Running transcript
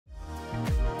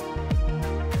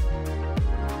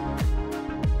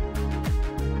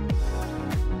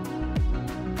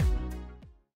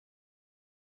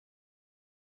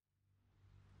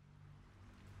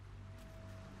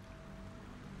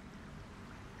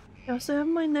I also have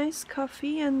my nice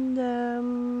coffee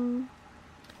and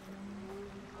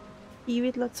tea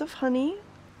with lots of honey.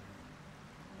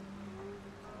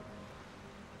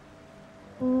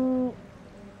 Mm.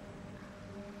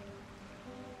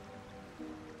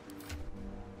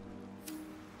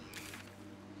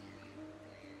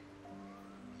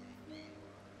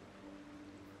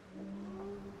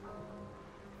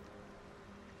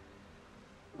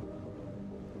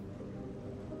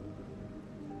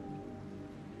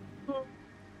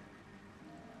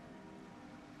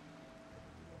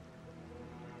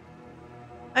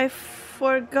 I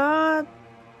forgot,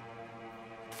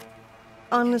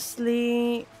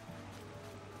 honestly,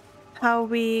 how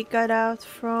we got out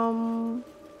from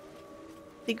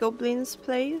the goblin's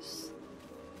place.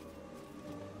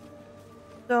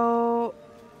 So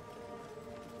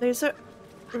there's a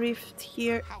rift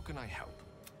here. How can I help?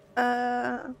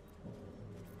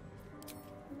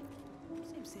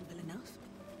 Seems simple enough.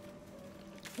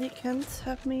 You can't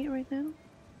have me right now.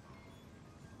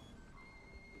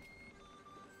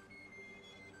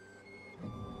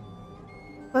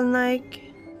 But like,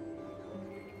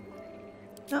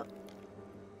 no.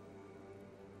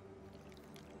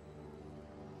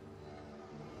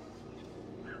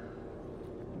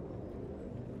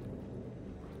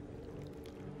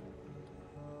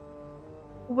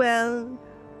 Well,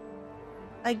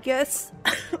 I guess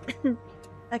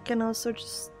I can also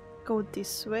just go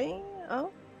this way. Oh,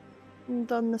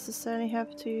 don't necessarily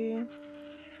have to.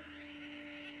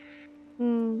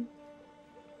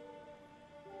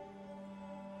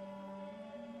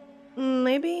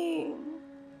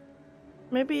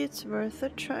 Maybe it's worth a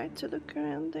try to look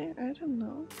around there. I don't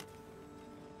know.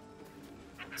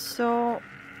 So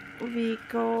we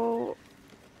go.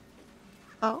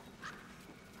 Oh.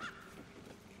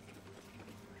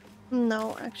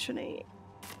 No, actually,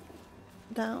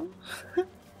 down.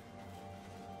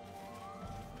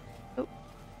 Oh.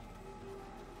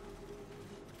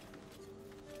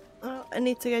 Oh, I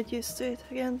need to get used to it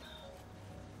again.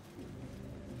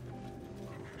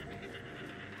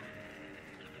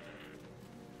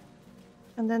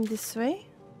 And then this way.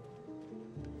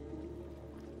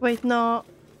 Wait, no.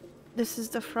 This is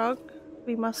the frog.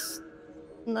 We must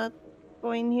not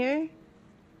go in here.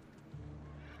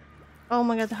 Oh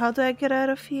my god, how do I get out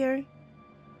of here?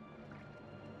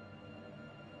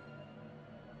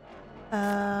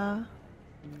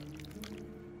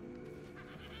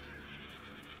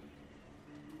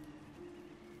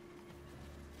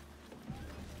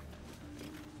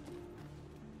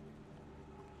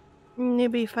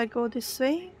 Maybe if I go this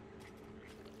way?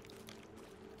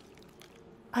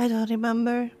 I don't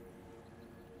remember.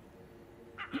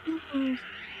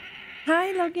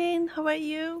 Hi, Login. How are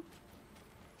you?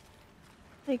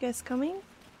 Are you guys coming?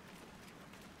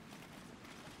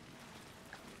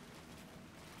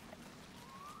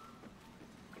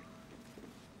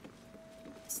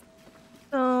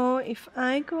 So, if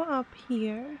I go up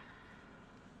here,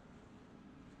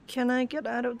 can I get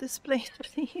out of this place,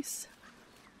 please?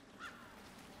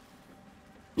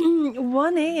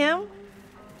 1 AM?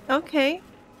 Okay.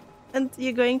 And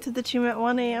you're going to the gym at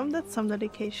 1 AM? That's some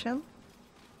dedication.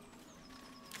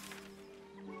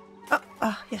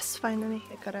 Oh, yes, finally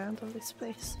I got out of this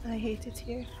place. I hate it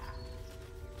here.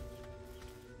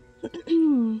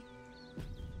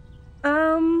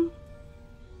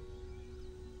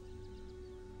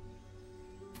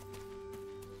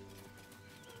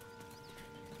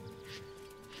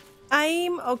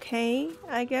 I'm okay,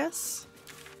 I guess.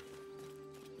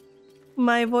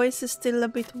 My voice is still a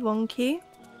bit wonky,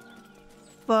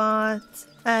 but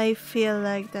I feel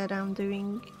like that I'm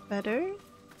doing better.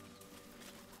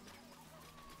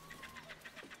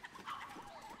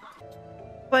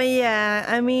 But yeah,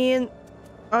 I mean,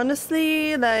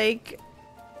 honestly, like,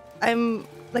 I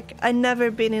never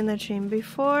been in a gym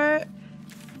before,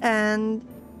 and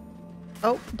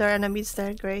oh, there are enemies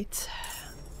there, great.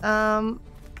 This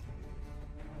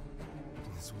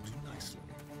will do nicely.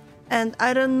 And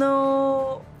I don't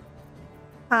know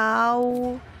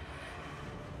how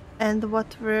and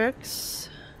what works.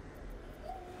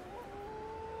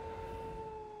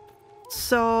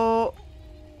 So,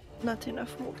 not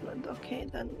enough movement. Okay,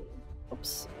 then,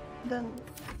 oops, then.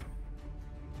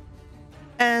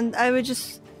 And I would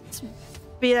just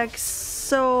be like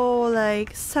so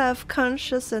like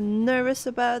self-conscious and nervous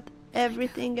about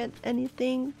everything and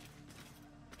anything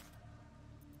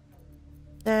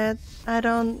that I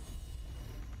don't.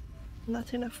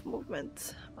 Not enough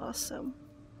movement. Awesome.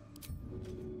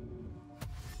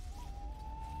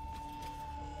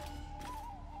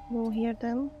 Go here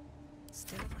then.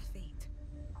 Still at my feet.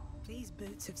 These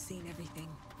boots have seen everything.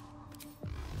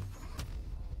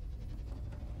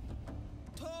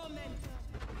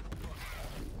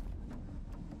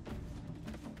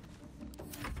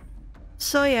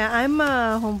 So yeah, I'm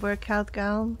a home workout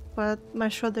gal, but my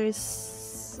shoulder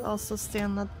is also still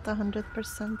not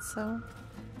 100%, so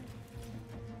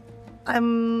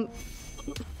I'm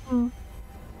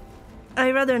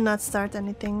I'd rather not start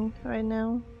anything right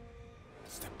now.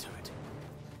 Step to it.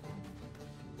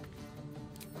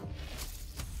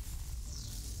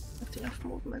 Not enough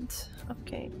movement.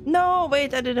 Okay. No,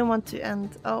 wait, I didn't want to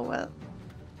end. Oh well.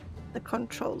 The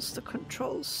controls, the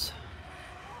controls.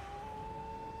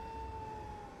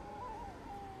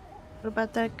 What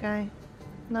about that guy?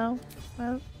 No?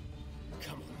 Well.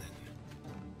 Come on then.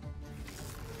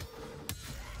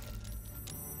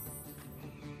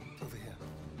 Over here.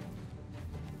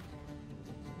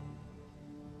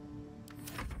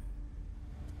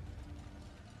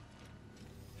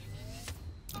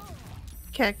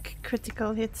 Kick,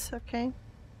 critical hits, okay.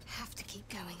 Have to keep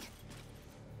going.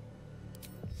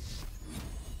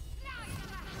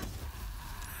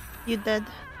 You dead.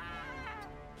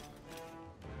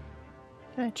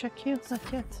 Can I check you? Not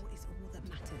yet. What is all that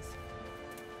matters?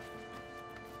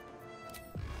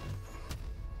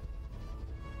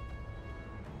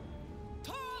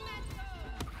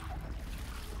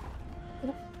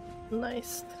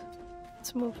 Nice.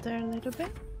 Let's move there a little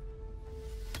bit.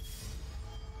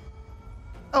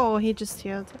 Oh, he just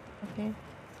healed. Okay.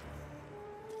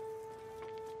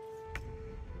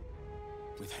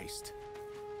 With haste.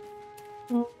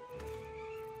 Mm.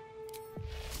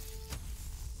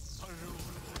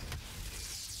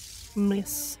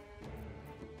 Miss.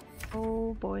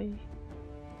 Oh boy.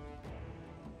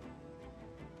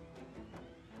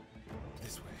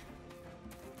 This way.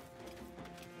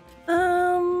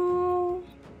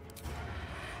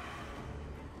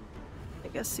 I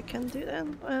guess you can do that.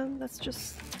 Well, let's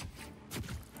just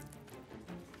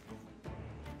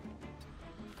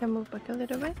can move back a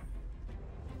little bit.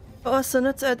 Also,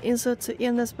 not to add insult to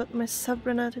illness, but my sub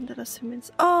ran out in the last few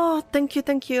minutes. Oh, thank you,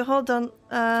 thank you. Hold on.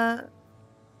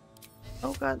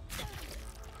 Oh god.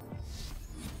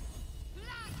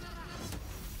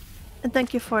 And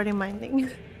thank you for reminding.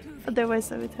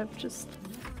 Otherwise, I would have just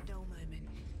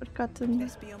forgotten.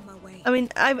 Best be on my way. I mean,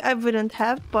 I wouldn't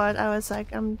have, but I was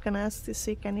like, I'm gonna ask to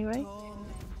seek anyway.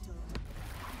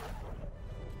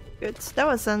 Good. That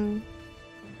was an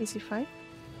easy fight.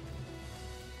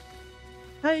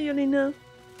 Hi, Yelena.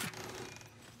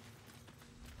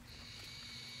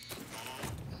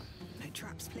 No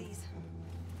traps, please.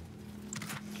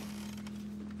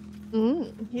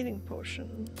 Healing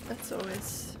potion. That's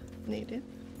always needed.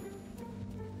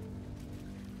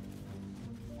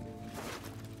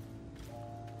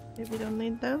 Maybe we don't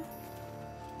need them.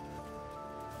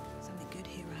 Something good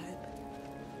here, I hope.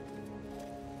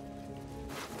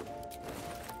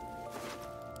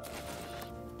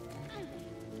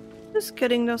 Just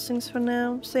getting those things for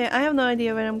now. So yeah, I have no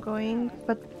idea where I'm going,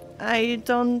 but I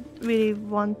don't really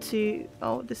want to...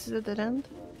 Oh, this is a dead end.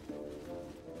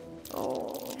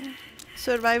 Oh.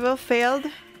 Survival failed.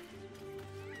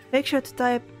 Make sure to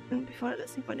type before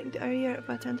listening finding the area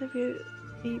about end of year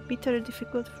be bitterly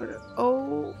difficult for...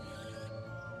 Oh.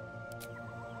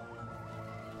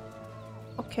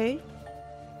 Okay.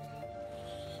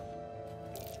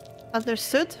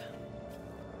 Understood.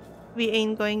 We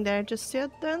ain't going there just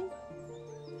yet then.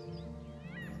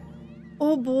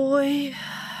 Oh boy.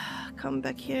 Come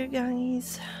back here,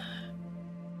 guys.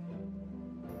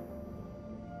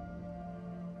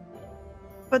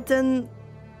 But then...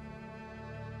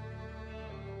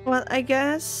 Well, I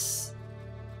guess...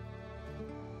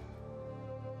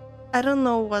 I don't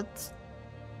know what's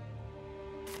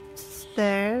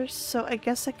there, so I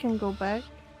guess I can go back.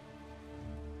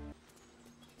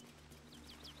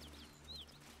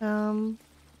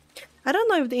 I don't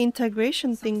know if the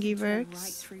integration thingy works.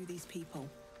 Right through these people.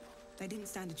 They didn't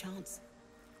stand a chance.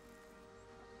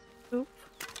 Oop.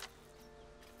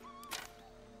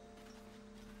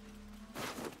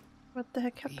 What the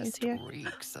heck happened here?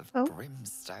 Reeks of Oh.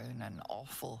 brimstone and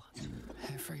offal.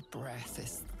 Every breath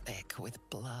is thick with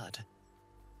blood.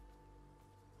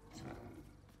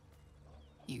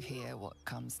 You hear what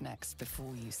comes next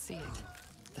before you see it.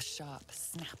 The sharp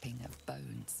snapping of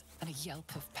bones and a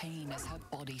yelp of pain as her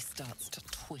body starts to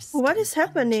twist. What is and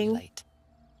happening? undulate.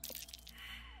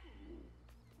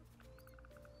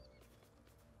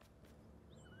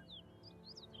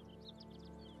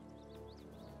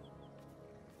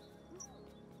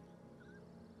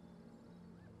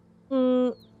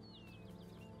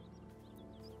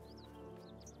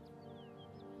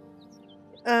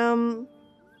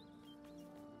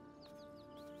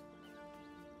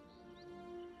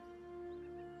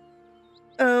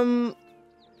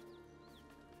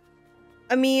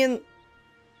 I mean,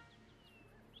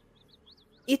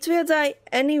 It will die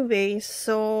anyway,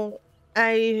 so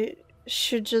I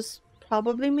should just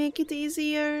probably make it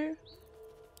easier.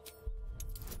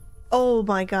 Oh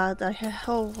my god,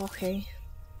 oh, okay.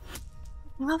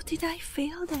 How did I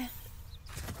fail that?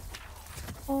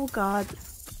 Oh god.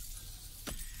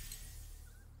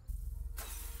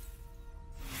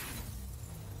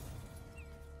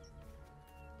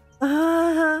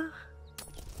 Ah.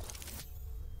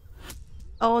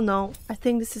 Oh no, I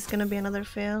think this is gonna be another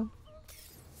fail.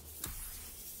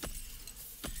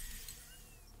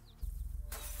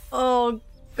 Oh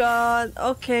god,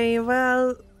 okay,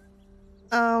 well,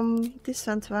 this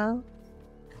went well.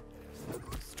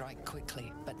 Strike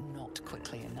quickly, but not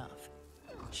quickly enough.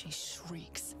 She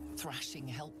shrieks, thrashing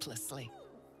helplessly.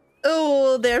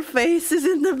 Oh, their face is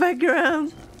in the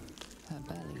background. Her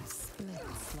belly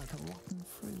splits like a rotten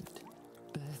fruit,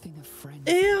 birthing a friend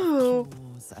Ew. of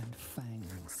claws and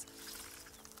fangs.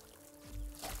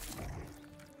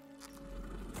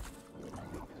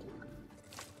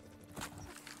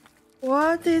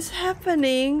 What is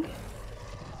happening?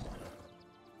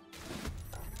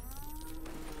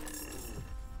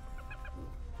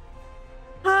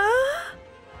 Huh?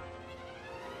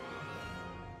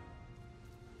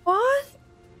 What?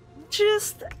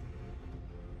 Just...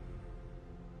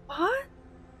 What?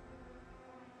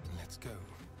 Let's go.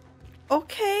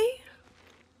 Okay.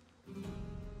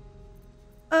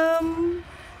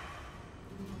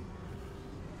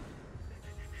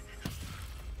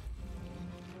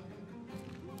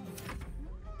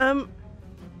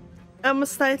 I'm a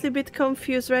slightly bit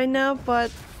confused right now,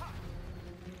 but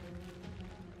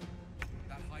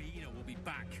That hyena will be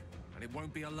back, and it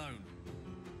won't be alone.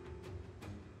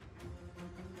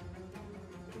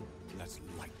 Let's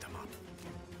light them up.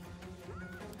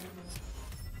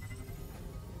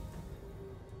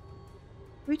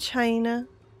 which hyena?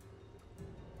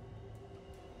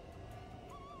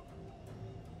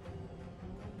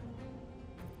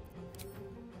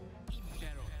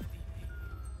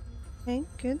 Okay,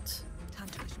 good. Time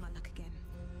to push my luck again.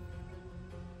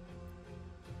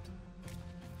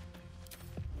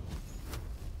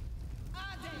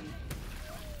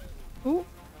 Ooh.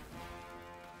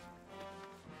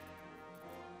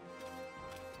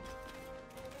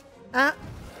 Ah.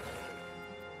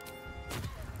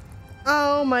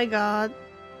 Oh my god.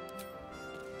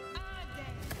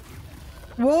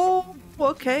 Whoa,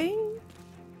 okay.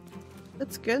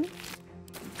 That's good.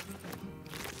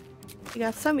 You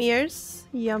got some ears.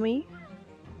 Yummy.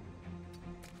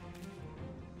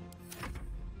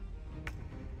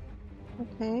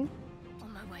 Okay.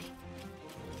 On my way.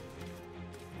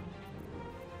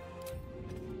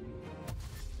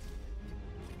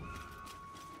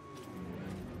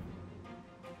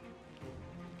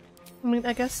 I mean,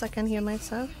 I guess I can heal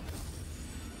myself.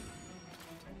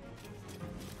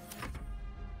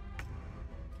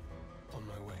 On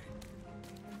my way.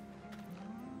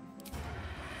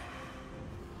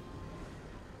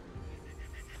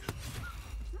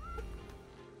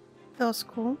 That was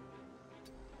cool.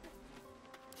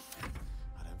 I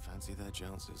don't fancy their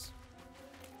chances.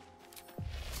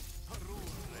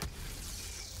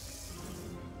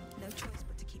 No choice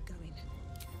but to keep going.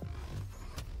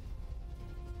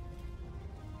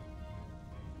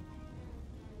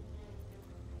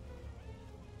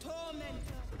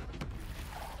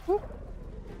 Ooh.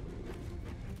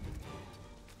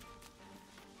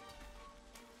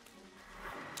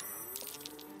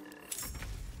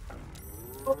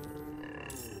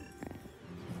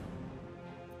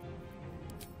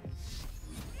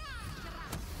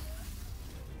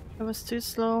 That was too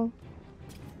slow.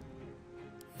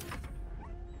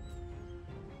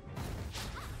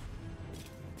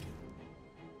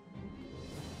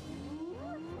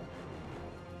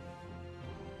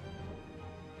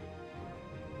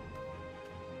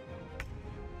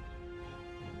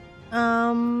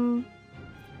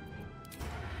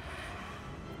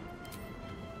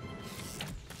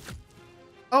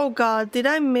 Oh god, did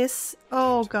I miss?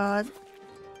 Oh god.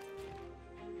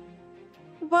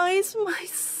 Why is my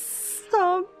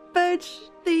sub badge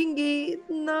thingy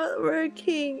not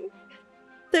working?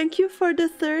 Thank you for the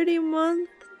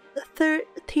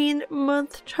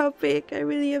 13-month topic. I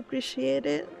really appreciate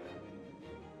it.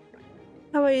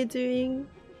 How are you doing?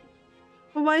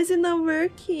 Why is it not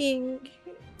working?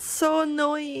 It's so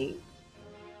annoying.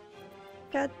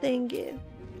 God dang it.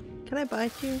 Can I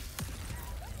bite you?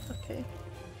 Okay.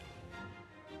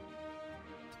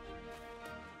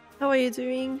 How are you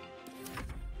doing?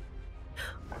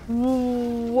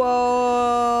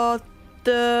 What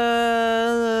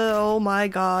the... Oh my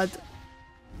god.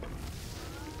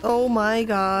 Oh my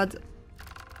god.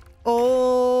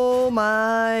 Oh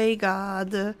my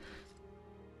god.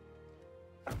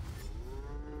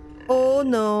 Oh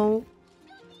no.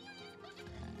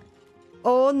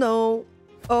 Oh no.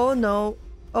 Oh no.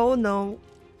 Oh no.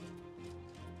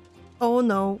 Oh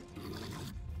no.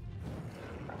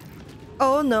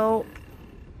 Oh no.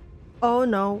 Oh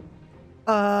no.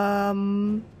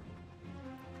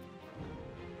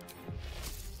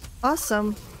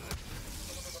 Awesome.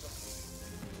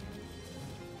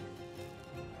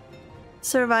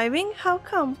 Surviving? How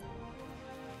come?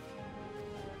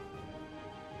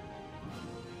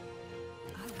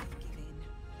 I won't give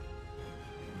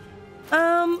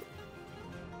in.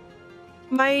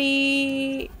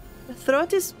 My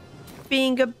throat is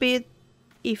being a bit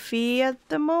iffy at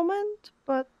the moment,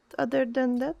 but other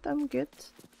than that, I'm good.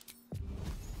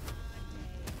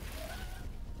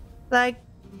 Like,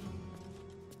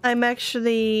 I'm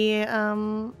actually,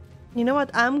 you know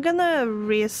what? I'm gonna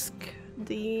risk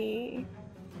the...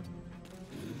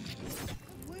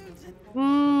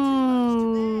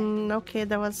 okay,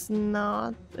 that was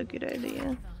not a good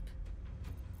idea.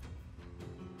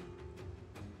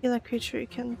 Kill a creature you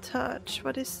can touch.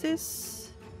 What is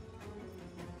this?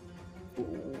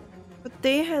 Ooh, but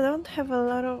they don't have a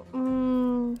lot of...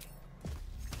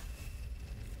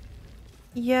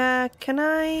 Yeah, can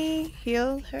I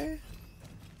heal her?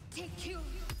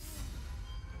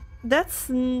 That's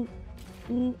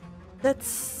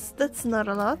that's not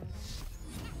a lot.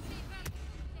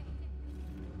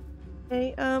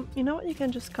 Okay, you know what? You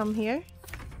can just come here.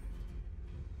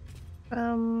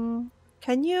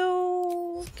 Can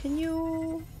you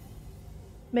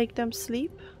make them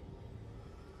sleep?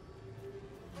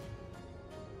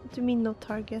 What do you mean no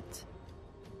target?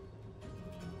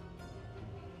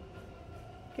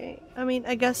 Okay, I mean,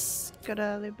 I guess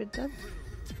gotta leave it then.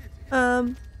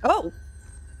 Oh!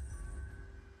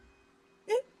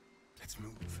 Let's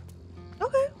move.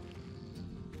 Okay.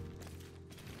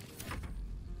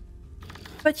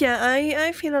 But yeah,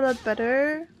 I feel a lot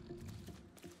better.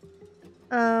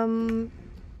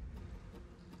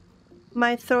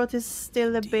 My throat is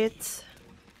still a bit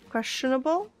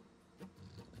questionable.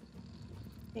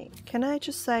 Okay, can I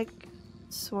just like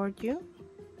sword you?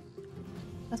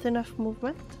 Not enough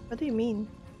movement? What do you mean?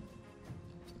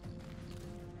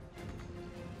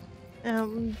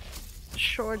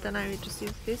 Sure, then I will just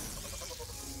use this.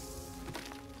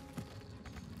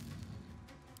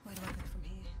 Where do I go from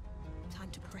here? Time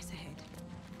to press ahead.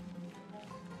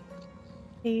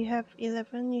 You have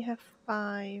 11, you have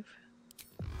 5.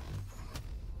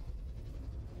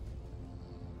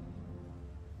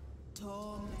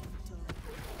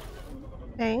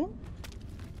 Okay.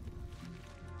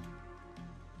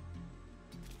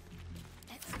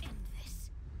 Let's end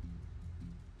this.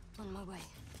 On my way.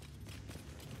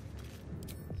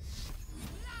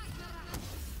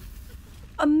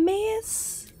 A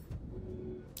miss?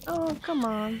 Oh, come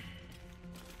on.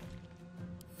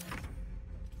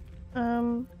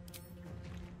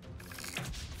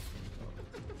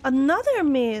 Another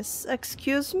miss.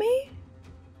 Excuse me?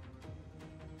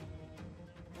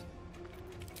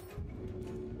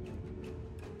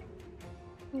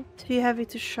 Too heavy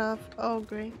to shove. Oh,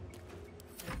 great.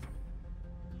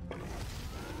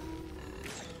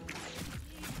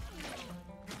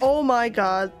 Oh my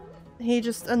god. He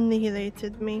just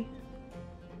annihilated me.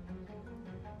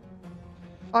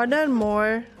 Are there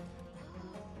more?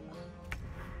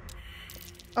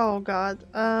 Oh god.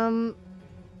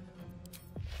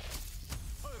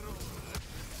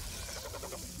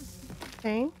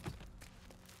 Okay.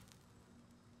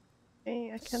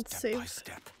 Okay, I can't Step save. by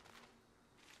step.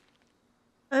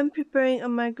 I'm preparing a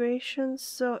migration,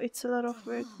 so it's a lot of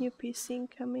work. New PC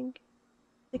incoming.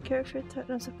 Take care of your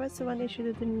I'm surprised the one issue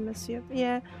that didn't mess you up.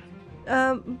 Yeah.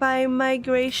 By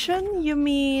migration, you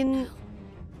mean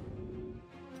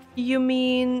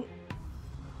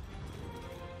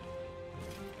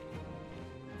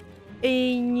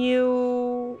a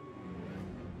new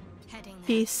Heading.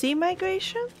 PC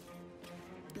migration?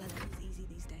 Blood comes easy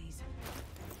these days.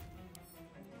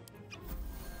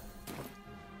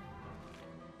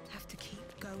 Have to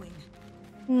keep going.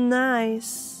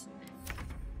 Nice.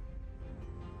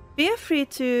 Feel free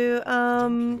to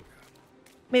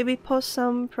maybe post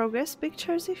some progress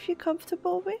pictures if you're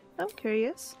comfortable with. I'm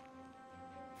curious.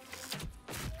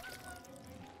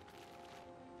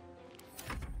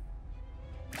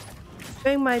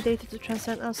 Doing my data to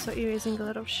transcend, also erasing a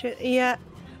lot of shit. Yeah.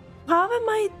 How am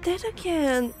I dead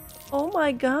again? Oh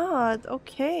my god.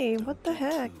 Okay, what the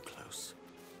heck? Too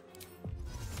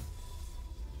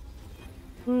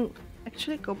close.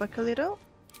 Actually, go back a little.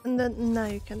 And then now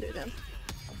you can do that.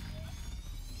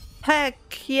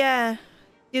 Heck yeah.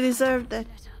 You deserve that.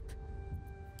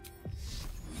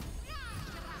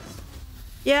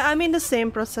 Yeah, I'm in the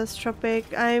same process, Tropic.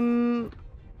 I'm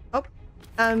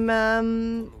On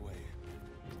the way.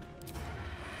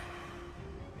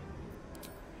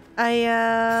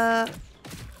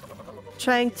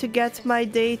 trying to get my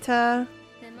data.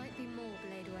 There might be more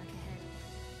blade work ahead.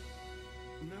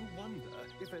 No wonder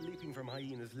if they're leaping from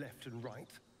hyenas left and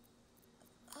right.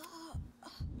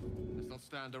 Let's not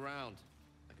stand around.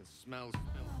 I can smell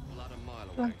blood a mile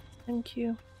Oh, away. thank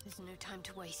you. There's no time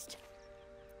to waste.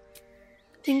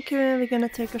 I think we're gonna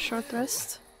take a short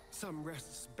rest. Some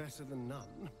rest's better than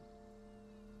none.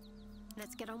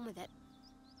 Let's get on with it.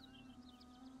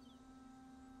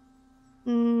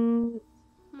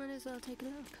 Might as well take a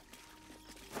look.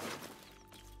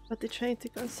 But they're trying to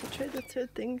concentrate the two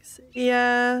things.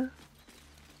 Yeah.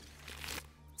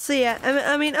 So yeah,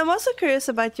 I mean, I'm also curious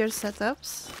about your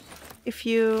setups. If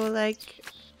you like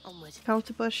Onward.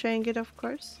 comfortable sharing it, of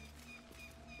course.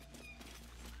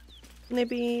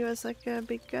 Maybe he was like a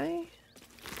big guy.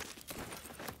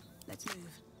 Let's move.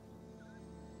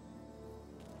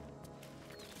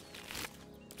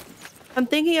 I'm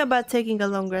thinking about taking a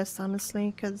long rest,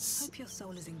 honestly, because... Hope your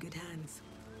soul is in good hands.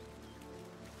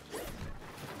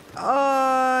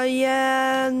 Oh,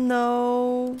 yeah,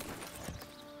 no.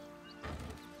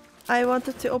 I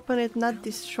wanted to open it, not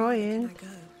destroy it. Can I go?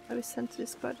 I was sent to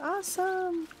Discord.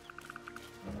 Awesome!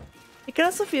 You can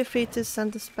also feel free to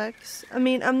send the specs. I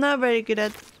mean, I'm not very good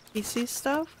at PC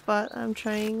stuff, but I'm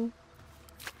trying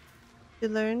to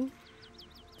learn.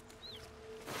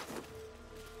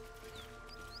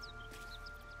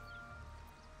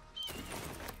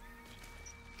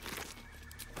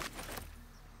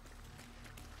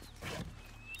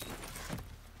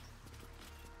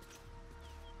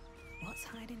 What's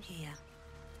hiding here?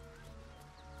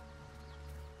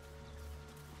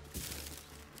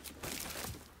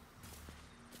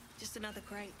 Just another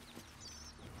crate.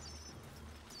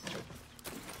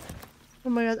 Oh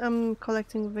my god, I'm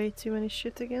collecting way too many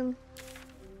shit again.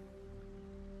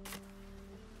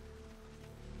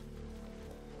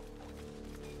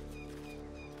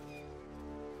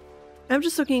 I'm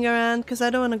just looking around because I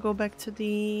don't want to go back to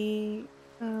the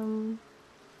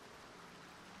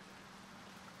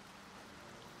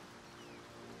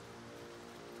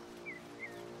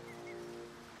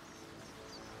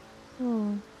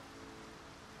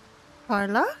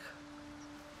Karlach?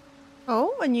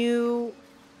 Oh, a new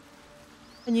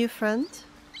friend?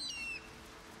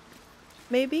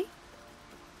 Maybe?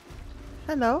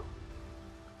 Hello?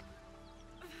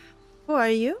 Who are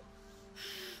you?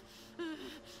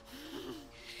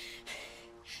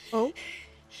 Oh.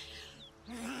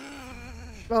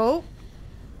 Oh.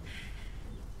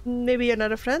 Maybe you're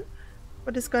not a friend?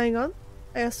 What is going on?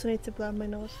 I also need to blow my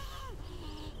nose.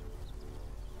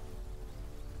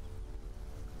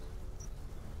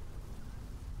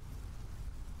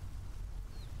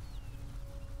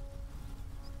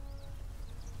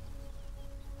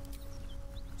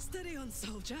 Steady on,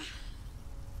 soldier.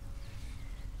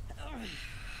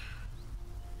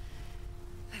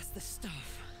 That's the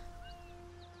stuff.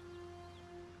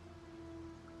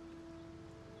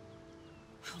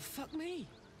 Oh, fuck me.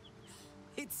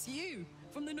 It's you,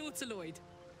 from the Nautiloid.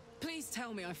 Please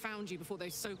tell me I found you before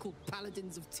those so-called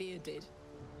paladins of Tyr did.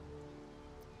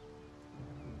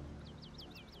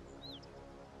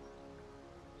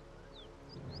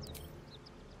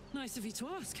 Nice of you to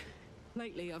ask.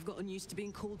 Lately, I've gotten used to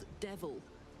being called Devil.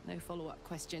 No follow-up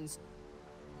questions.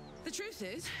 The truth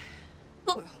is,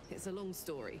 well, it's a long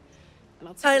story. And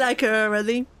I'll tell I you like her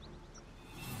already.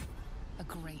 A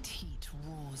great heat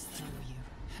roars through you.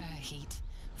 Her heat,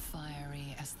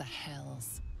 fiery as the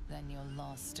hells. Then you're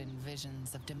lost in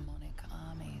visions of demonic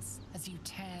armies as you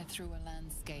tear through a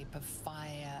landscape of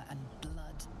fire and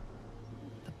blood.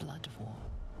 The Blood War.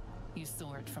 You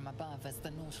saw it from above as the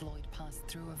Nautiloid passed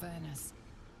through Avernus.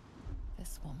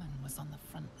 This woman was on the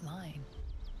front line.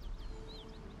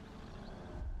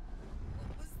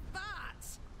 What was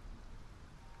that?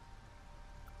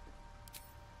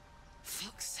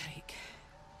 Fuck's sake.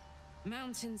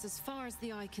 Mountains as far as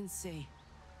the eye can see.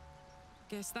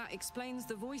 Guess that explains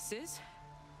the voices.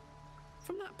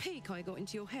 From that peak I got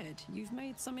into your head, you've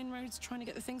made some inroads trying to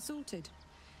get the thing sorted.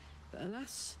 But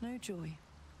alas, no joy.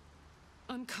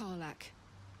 I'm Karlach.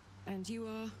 And you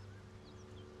are...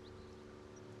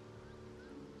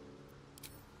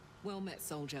 Well met,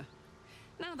 soldier.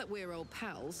 Now that we're old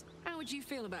pals, how would you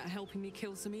feel about helping me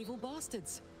kill some evil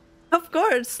bastards? Of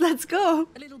course, let's go.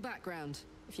 A little background,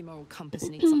 if your moral compass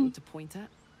needs something to point at.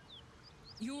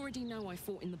 You already know I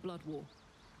fought in the Blood War.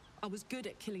 I was good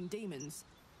at killing demons.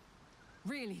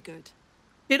 Really good.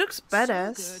 He looks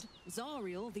badass. So good,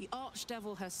 Zariel, the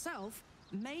archdevil herself,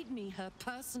 made me her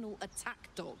personal attack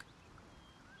dog.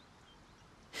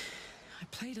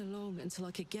 played along until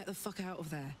I could get the fuck out of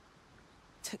there.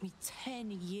 Took me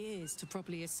 10 years to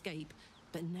properly escape,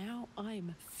 but now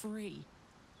I'm free.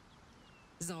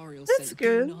 Zariel That's sent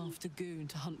good. goon after goon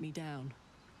to hunt me down.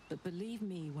 But believe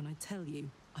me when I tell you,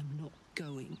 I'm not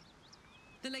going.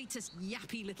 The latest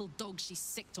yappy little dog she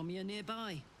sicked on me are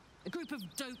nearby. A group of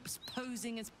dopes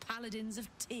posing as paladins of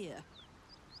Tyr.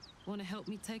 Want to help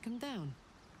me take them down?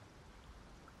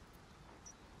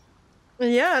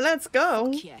 Yeah, let's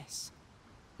go. Fuck yes.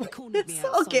 They cornered me It's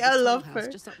outside okay, the I toll love house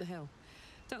her. just up the hill.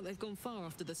 Doubt they've gone far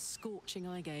after the scorching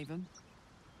I gave them.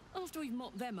 After we've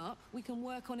mopped them up, we can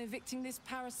work on evicting this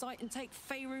parasite and take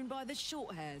Faerun by the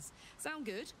short hairs. Sound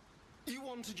good? You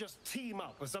want to just team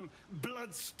up with some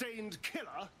blood-stained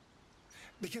killer?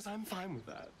 Because I'm fine with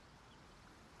that.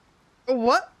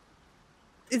 What?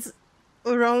 It's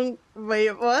wrong.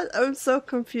 Wait, what? I'm so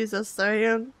confused,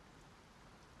 Astarion.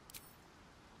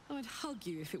 I'd hug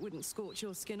you if it wouldn't scorch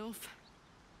your skin off.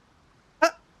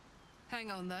 Hang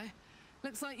on, though.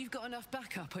 Looks like you've got enough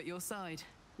backup at your side.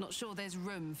 Not sure there's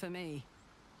room for me.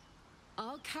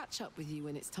 I'll catch up with you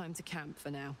when it's time to camp for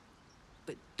now.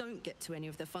 But don't get to any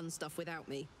of the fun stuff without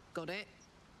me. Got it?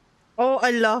 Oh,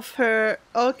 I love her.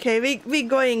 Okay, we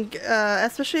going,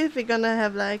 especially if we're gonna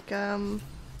have like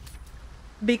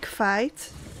big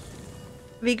fight.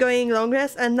 We going long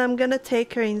rest, and I'm gonna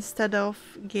take her instead of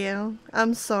Gale.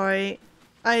 I'm sorry,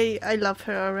 I love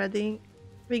her already.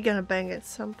 We're gonna bang at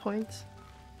some point.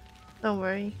 Don't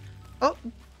worry. Oh,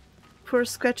 poor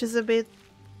Scratch is a bit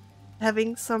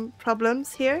having some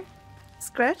problems here.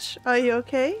 Scratch, are you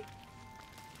okay?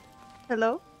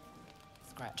 Hello?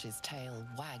 Scratch's tail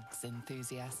wags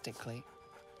enthusiastically.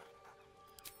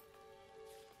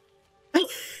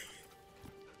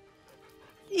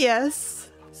 Yes.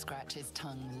 Scratch's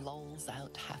tongue lolls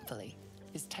out happily,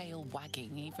 his tail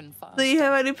wagging even faster. Do you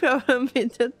have any problem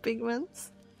with that,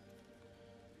 Pigments?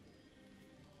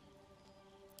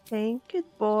 Okay, good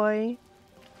boy.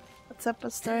 What's up,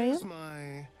 Astarion? Here's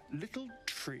my little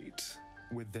treat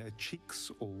with their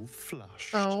cheeks all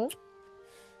flushed. Oh.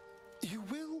 You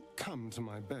will come to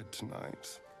my bed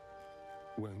tonight,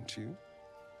 won't you?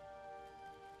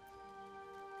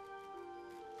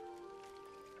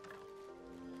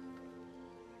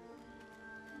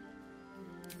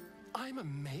 I'm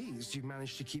amazed you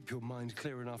managed to keep your mind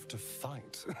clear enough to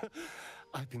fight.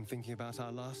 I've been thinking about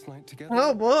our last night together.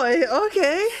 Oh boy,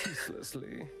 okay.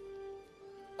 Ceaselessly.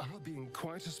 I'll be in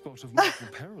quite a spot of mortal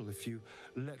peril if you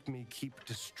let me keep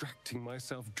distracting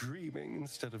myself dreaming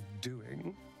instead of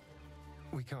doing.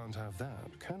 We can't have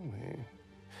that, can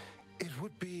we? It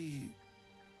would be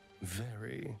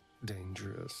very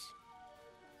dangerous.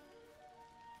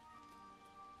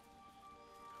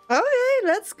 Okay,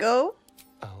 let's go.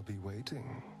 I'll be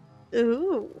waiting.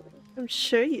 Ooh, I'm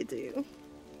sure you do.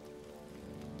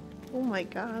 Oh my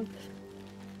god.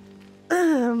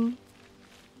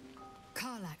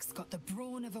 Karlach's got the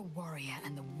brawn of a warrior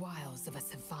and the wiles of a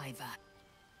survivor.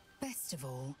 Best of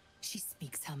all, she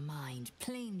speaks her mind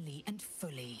plainly and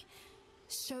fully.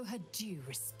 Show her due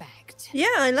respect. Yeah,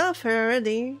 I love her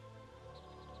already.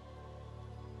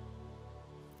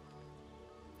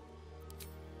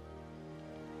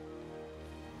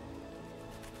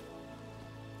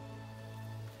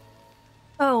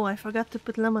 Oh, I forgot to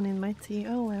put lemon in my tea.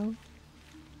 Oh well.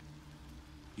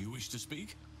 You wish to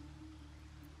speak?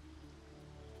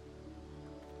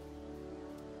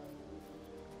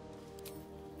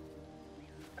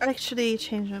 I actually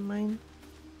changed my mind.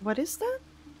 What is that?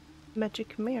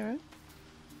 Magic mirror?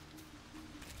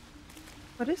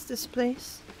 What is this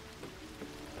place?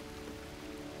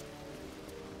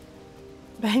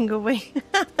 Bang away.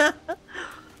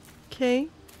 Okay.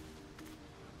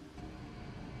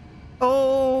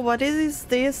 Oh, what is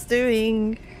this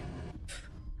doing?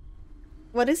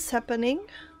 What is happening?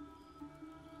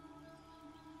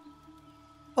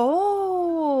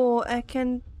 Oh, I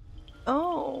can...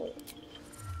 Oh.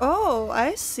 Oh,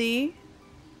 I see.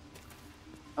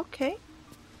 Okay.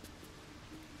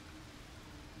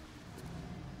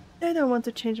 I don't want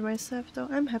to change myself though.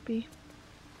 I'm happy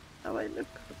how I look.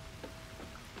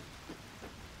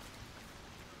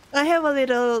 I have a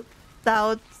little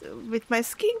doubt with my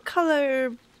skin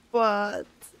color, but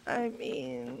I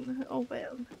mean, oh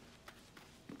well.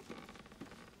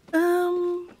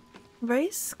 Where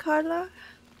is Karlach?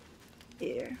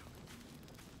 Here.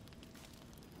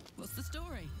 What's the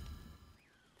story?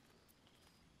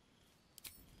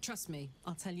 Trust me,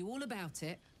 I'll tell you all about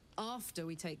it after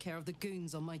we take care of the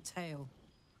goons on my tail.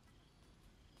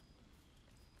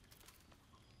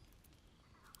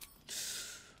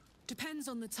 Depends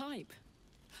on the type.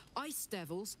 Ice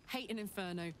devils hate an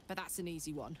inferno, but that's an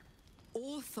easy one.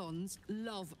 Orthons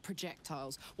love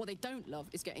projectiles. What they don't love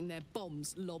is getting their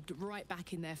bombs lobbed right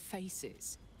back in their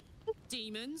faces.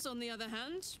 Demons, on the other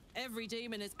hand, every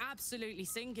demon is absolutely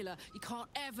singular. You can't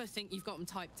ever think you've got them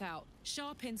typed out.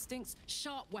 Sharp instincts,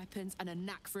 sharp weapons, and a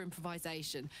knack for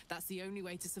improvisation. That's the only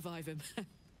way to survive them.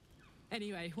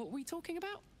 Anyway, what were we talking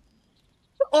about?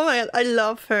 Oh my god, I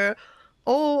love her.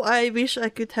 Oh, I wish I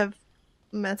could have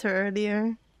met her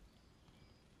earlier.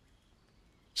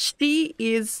 She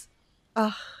is...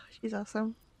 she's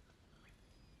awesome.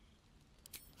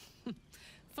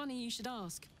 Funny you should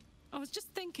ask. I was just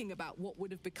thinking about what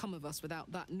would have become of us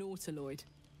without that Nautiloid.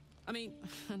 I mean,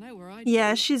 I know where I'd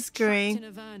Yeah, be. she's great. Trapped in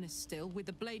Avernus still, with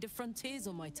the Blade of Frontiers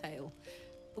on my tail.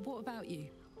 But what about you?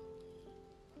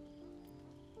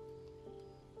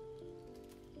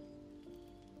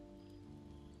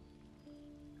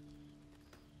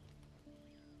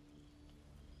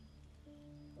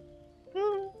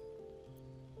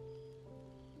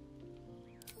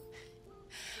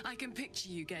 I can picture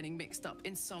you getting mixed up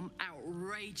in some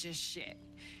outrageous shit.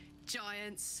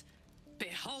 Giants,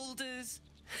 beholders,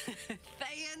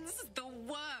 Thayans, the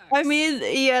works. I mean,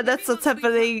 yeah, that's what's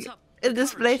happening in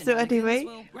this playthrough anyway.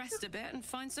 We'll rest a bit and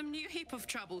find some new heap of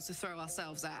trouble to throw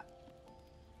ourselves at.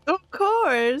 Of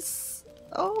course.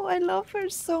 Oh, I love her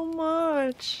so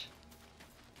much.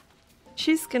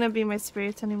 She's gonna be my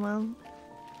spirit animal.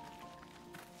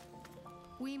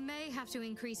 We may have to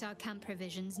increase our camp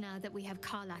provisions now that we have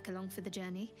Karlach along for the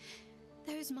journey.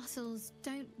 Those muscles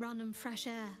don't run on fresh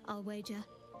air, I'll wager.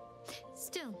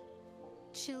 Still,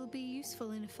 she'll be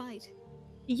useful in a fight.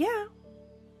 Yeah.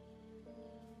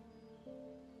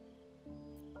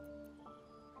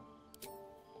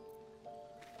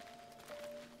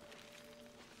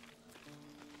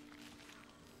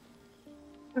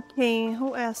 Okay,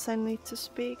 who else I need to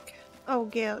speak? Oh,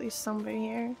 Gale is somewhere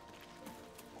here.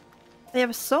 I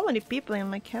have so many people in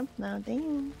my camp now,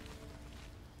 damn.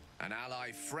 An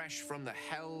ally fresh from the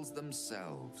hells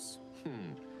themselves.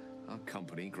 Our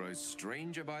company grows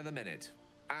stranger by the minute,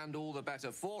 and all the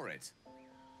better for it.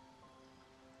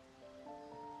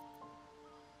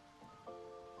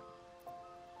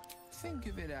 Think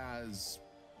of it as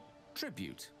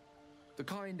tribute. The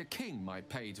kind a king might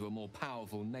pay to a more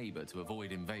powerful neighbor to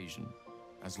avoid invasion.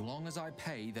 As long as I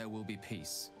pay, there will be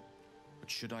peace. But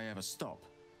should I ever stop,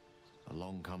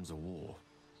 along comes a war.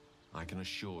 I can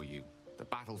assure you, the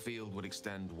battlefield would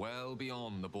extend well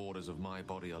beyond the borders of my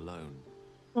body alone.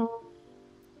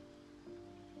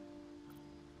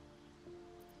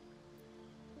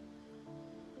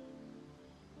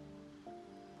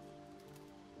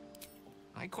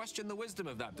 I question the wisdom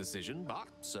of that decision, but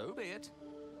so be it.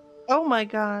 Oh my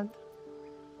god.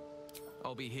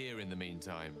 I'll be here in the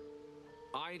meantime,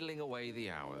 idling away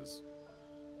the hours.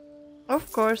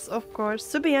 Of course, of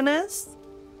course. To be honest,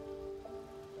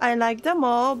 I like them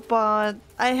all, but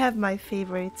I have my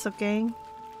favorites, okay?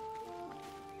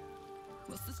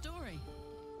 What's the story?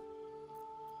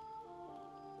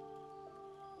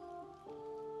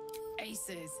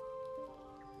 Aces.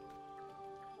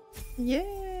 Yeah,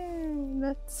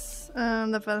 let's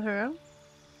level her up.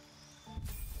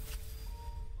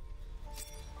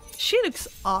 She looks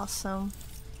awesome.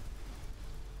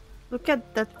 Look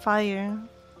at that fire.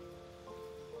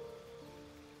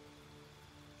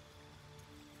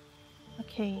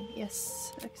 Okay,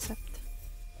 yes, accept.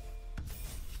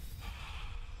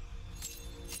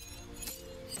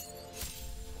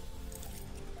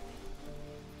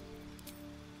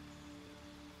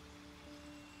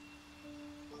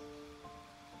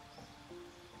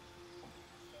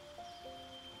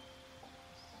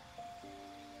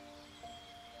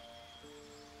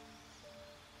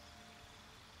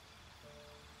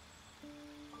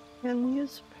 Can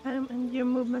use Prime and your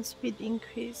movement speed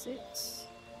increases.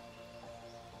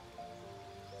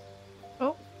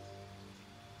 Oh.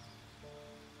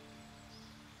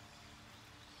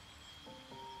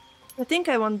 I think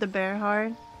I want the bear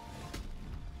heart.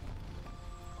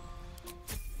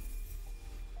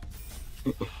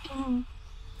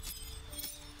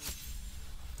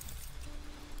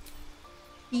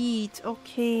 Eat.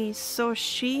 Okay, so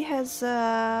she has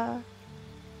a...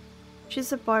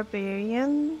 She's a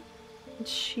barbarian.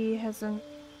 She has an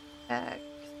axe.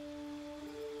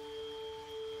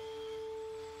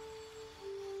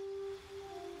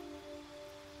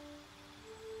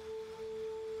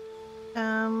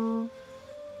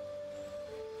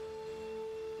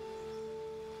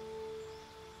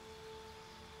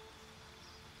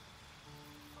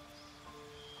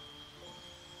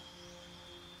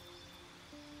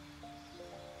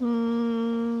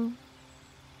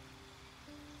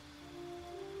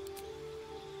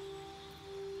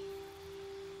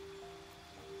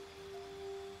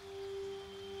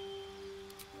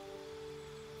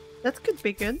 That could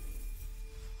be good.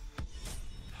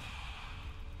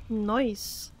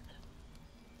 Nice.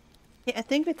 Yeah, I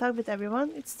think we talked with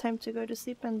everyone. It's time to go to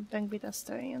sleep and bang with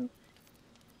Astarian.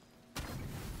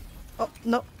 Oh,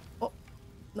 no. Oh,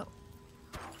 no.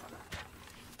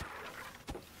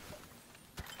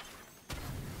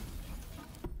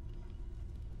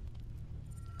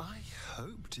 I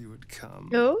hoped you would come.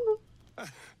 Oh,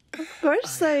 of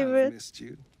course I would. Missed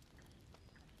you.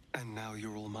 And now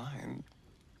you're all mine.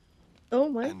 Oh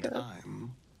my and god.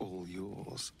 I'm all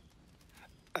yours.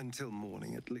 Until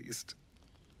morning, at least.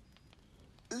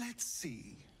 Let's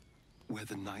see where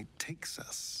the night takes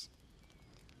us.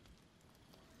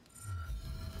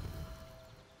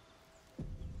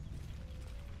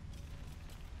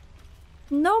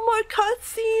 No more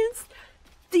cutscenes!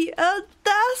 The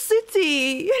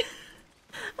audacity!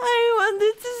 I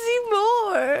wanted to see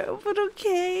more, but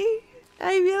okay.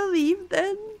 I will leave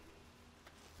then.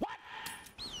 What?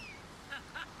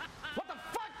 What the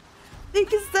fuck?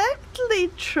 Exactly,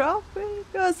 Tropic.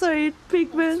 Oh, sorry,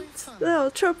 Pigment. No,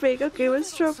 Tropic. Okay,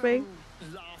 what's Tropic?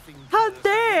 How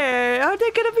dare? Are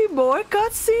there gonna be more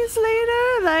cutscenes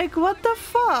later? Like, what the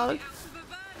fuck?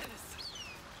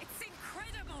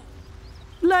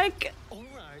 Like,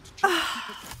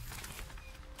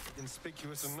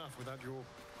 Conspicuous enough without your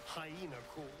hyena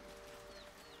call.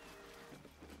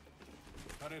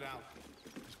 Cut it out.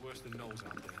 It's worse than Knowles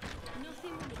out there.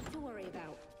 Nothing to worry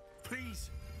about. Please,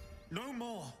 no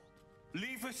more.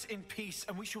 Leave us in peace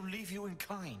and we shall leave you in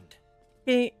kind.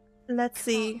 okay, let's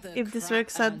see if this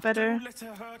works out better. Don't let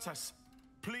her hurt us.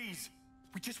 Please,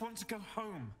 we just want to go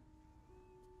home.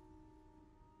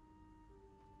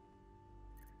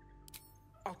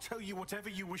 I'll tell you whatever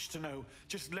you wish to know.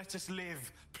 Just let us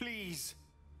live, please.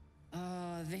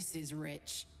 This is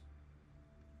rich.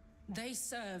 They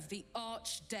serve the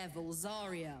archdevil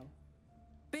Zariel.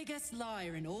 Biggest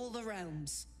liar in all the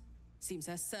realms. Seems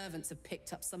her servants have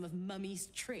picked up some of Mummy's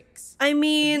tricks. I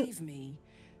mean, believe me,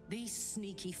 these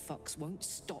sneaky fucks won't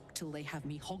stop till they have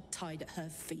me hog-tied at her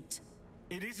feet.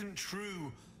 It isn't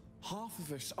true. Half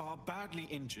of us are badly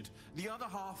injured, the other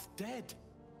half dead.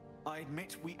 I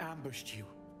admit we ambushed you.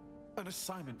 An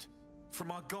assignment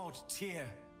from our god, Tyr.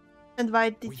 and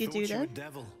why did you do We thought you that? a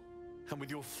devil, and with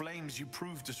your flames you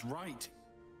proved us right.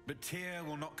 But Tyr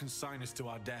will not consign us to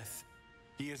our death.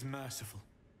 He is merciful.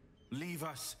 Leave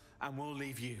us, and we'll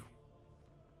leave you.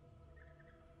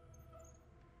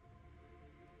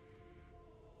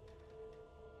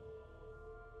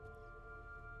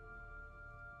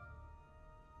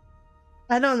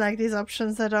 I don't like these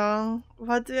options at all.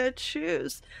 What do I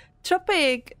choose?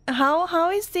 Tropic,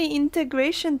 how is the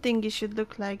integration thingy should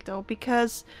look like though?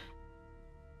 Because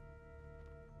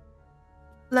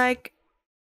like,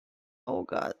 oh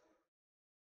god,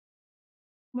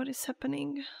 what is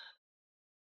happening?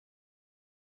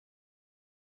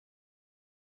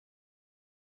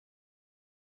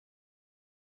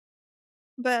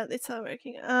 But it's not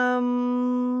working.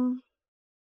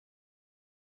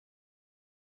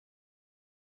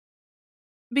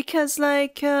 Because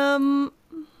like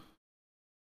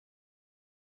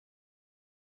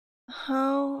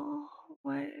how,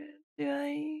 where do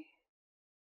I,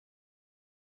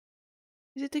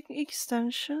 is it in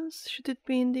extensions? Should it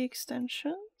be in the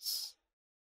extensions?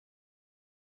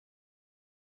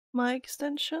 My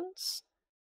extensions?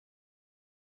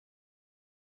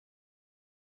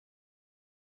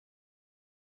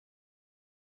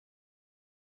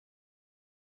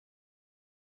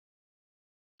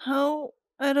 How?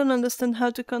 I don't understand how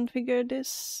to configure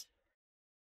this.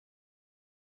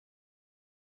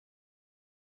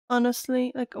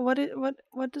 Honestly, like what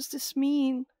does this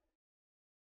mean?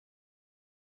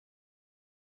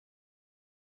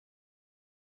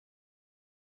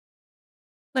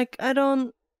 Like I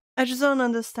just don't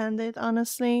understand it,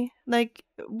 honestly. Like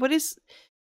what is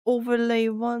overlay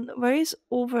 1? Where is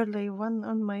overlay 1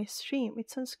 on my stream?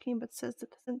 It's on screen but says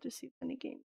that it hasn't received any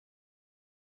game.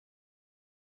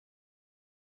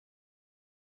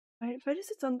 Where is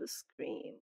it on the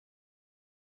screen?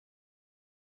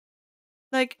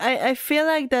 Like I feel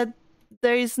like that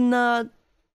there is not,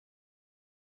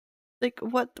 like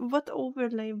what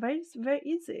overlay? Where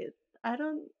is it? I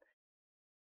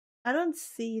don't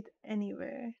see it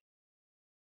anywhere.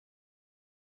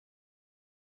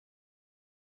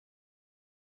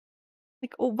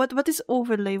 Like, oh, what is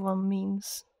overlay 1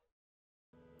 means?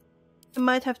 I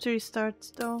might have to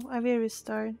restart though. I will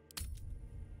restart.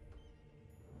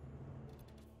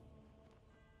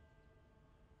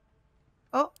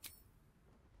 Oh,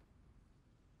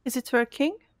 is it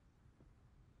working?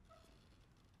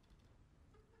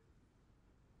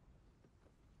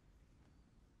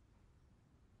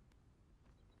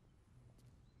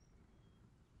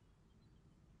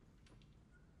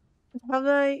 How do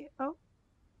I... Oh.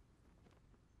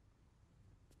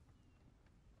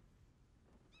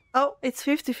 Oh, it's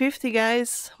 50-50,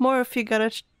 guys. More of you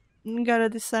gotta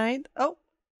decide. Oh,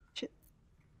 shit.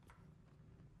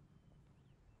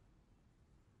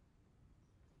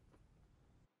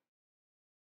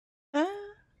 And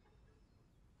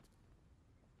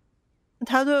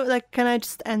how do, like, can I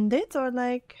just end it or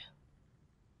like...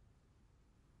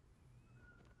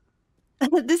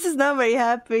 This is not very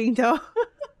happening though.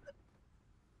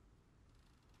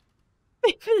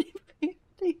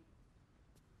 50-50.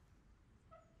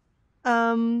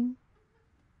 I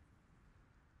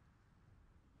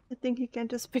think you can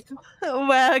just pick up.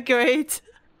 Well, great.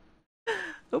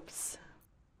 Oops.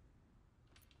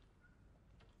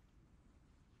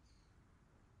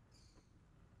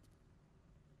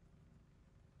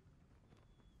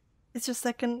 It's just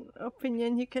like an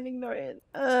opinion, you can ignore it.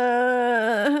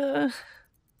 I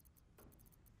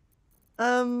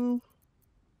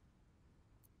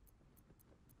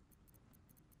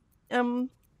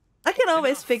can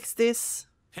always fix this.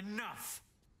 Enough!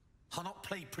 I'll not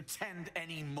play pretend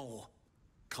anymore.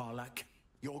 Karlach,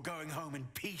 you're going home in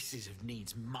pieces if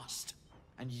needs must.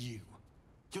 And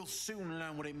you'll soon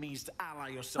learn what it means to ally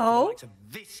yourself with the likes of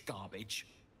this garbage.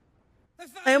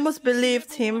 I almost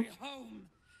believed him.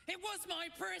 It was my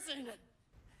prison.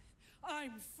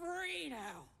 I'm free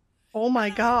now. Oh my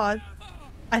god.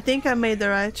 I think I made the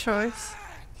right choice.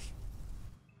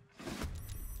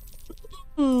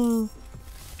 Oh,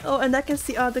 and I can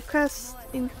see all the quest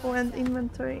info and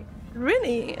inventory.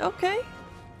 Really? Okay.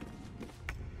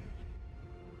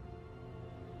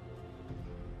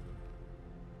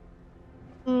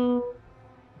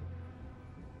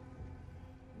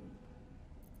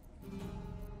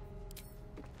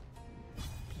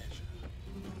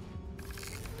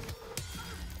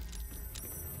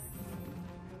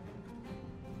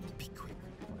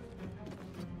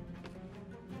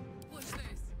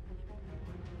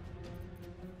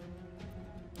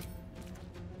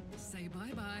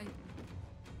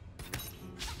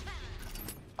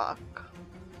 Fuck.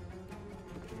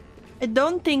 I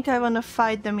don't think I want to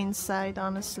fight them inside,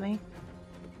 honestly.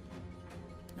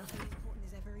 Nothing important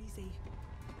is ever easy.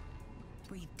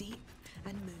 Breathe deep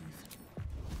and move.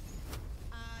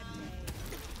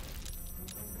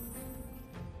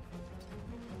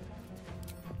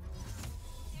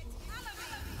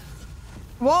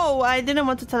 Whoa, I didn't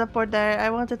want to teleport there.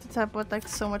 I wanted to teleport like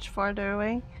so much farther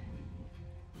away.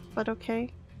 But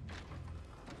okay.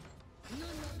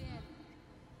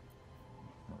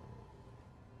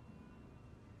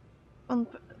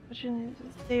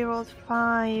 They rolled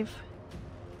 5.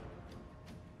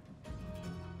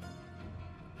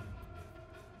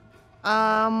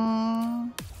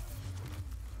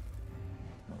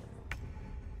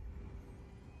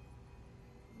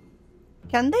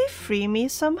 Can they free me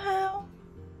somehow?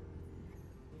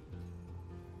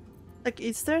 Like,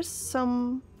 is there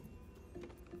some...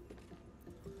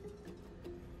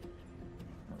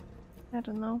 I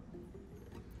don't know.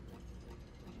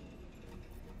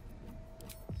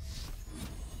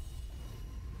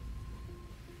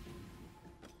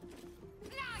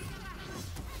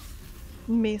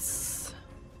 Miss.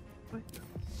 Wait.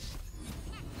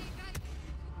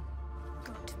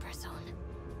 Got to press on.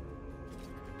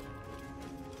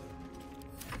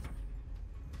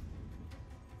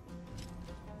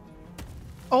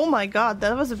 Oh my god,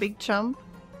 that was a big jump.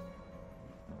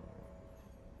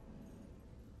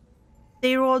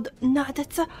 They rolled... No,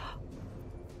 that's a...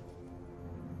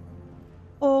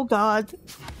 Oh god.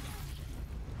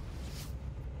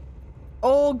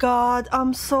 Oh god,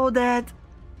 I'm so dead.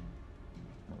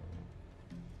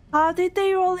 How did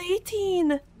they roll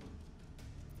 18?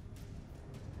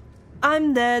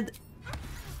 I'm dead.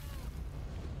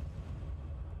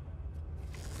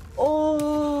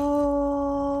 Oh.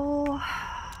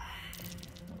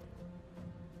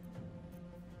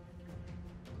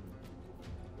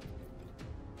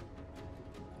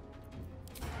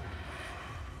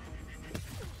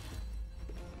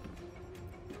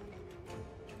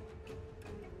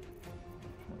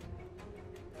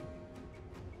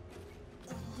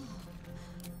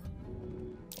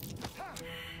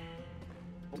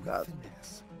 God.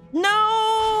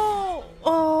 No!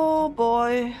 Oh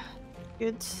boy.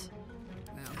 Good.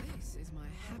 Now this is my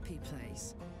happy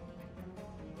place.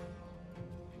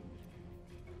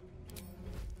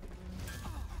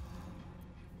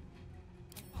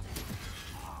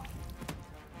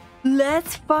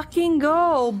 Let's fucking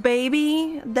go,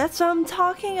 baby. That's what I'm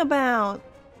talking about.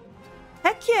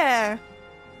 Heck yeah.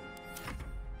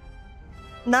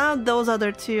 Now those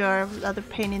other two are another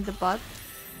pain in the butt.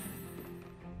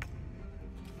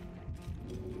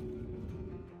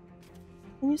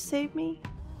 Can you save me?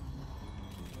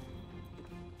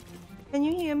 Can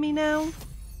you hear me now?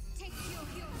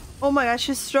 Oh my gosh,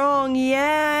 she's strong.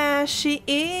 Yeah, she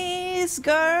is,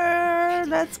 girl.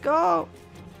 Let's go.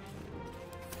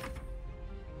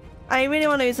 I really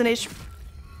want to use an HP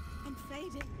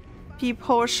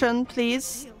potion,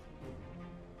 please.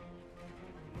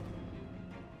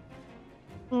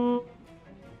 A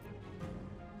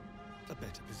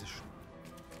better position.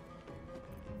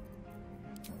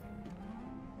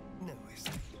 No, I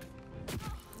see.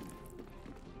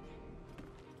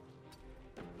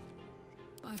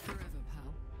 Bye forever,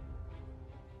 pal.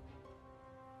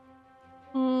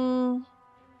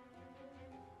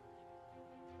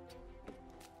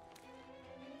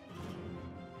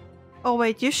 Oh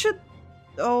wait, you should...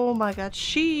 Oh my god,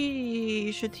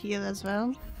 she should heal as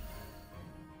well.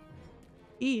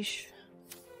 Eesh.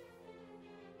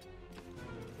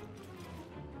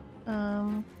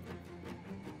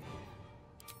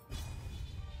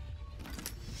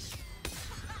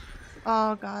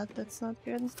 Oh god, that's not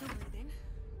good. Still breathing,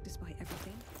 despite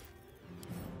everything.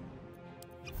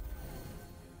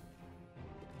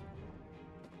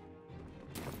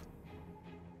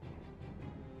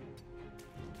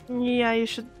 Yeah, you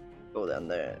should go down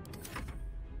there.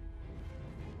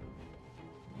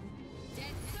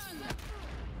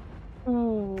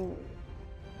 Ooh.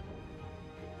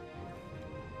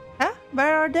 Huh?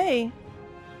 Where are they?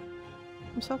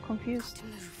 I'm so confused.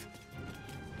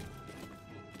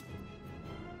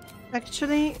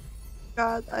 Actually,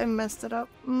 God, I messed it up.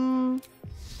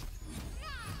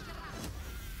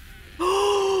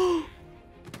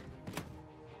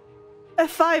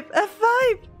 F5!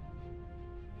 F5!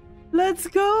 Let's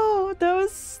go! That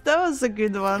was a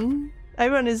good one.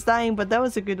 Everyone is dying, but that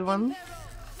was a good one.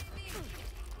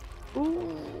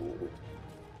 Ooh.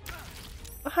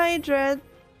 Hi, Dread.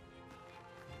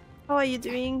 How are you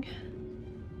doing?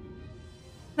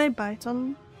 Can I bite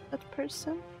on that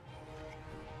person?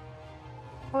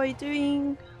 How are you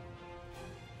doing?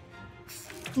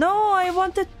 No, I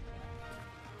wanted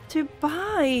to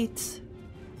bite.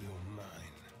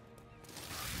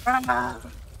 You're mine. Ah.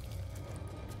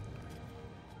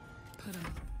 Put 'em.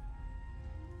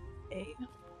 Okay.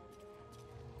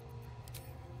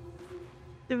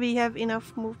 Do we have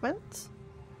enough movement?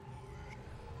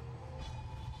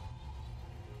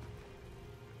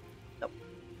 Nope.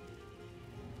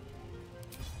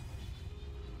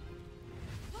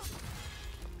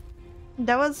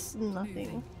 That was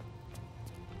nothing.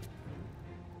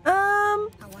 I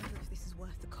wonder if this is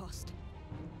worth the cost.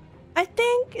 I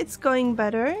think it's going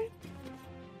better.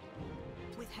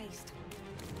 With haste.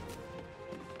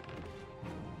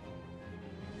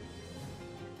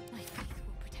 My faith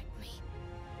will protect me.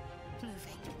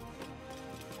 Moving.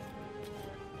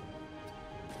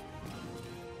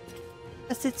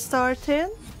 As it started,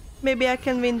 maybe I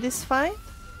can win this fight.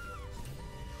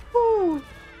 Woo.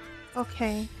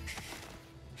 Okay.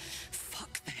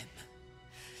 Fuck them.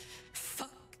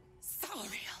 Fuck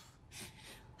Sariel.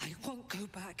 I won't go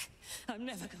back. I'm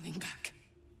never going back.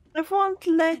 I won't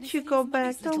let And if you any go of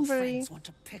back, Mummy don't little worry. friends want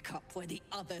to pick up where the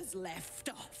others left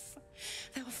off,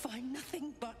 they'll find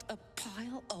nothing but a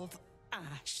pile of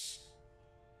ash.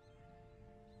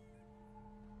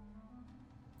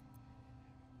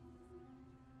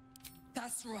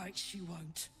 That's right, she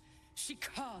won't. She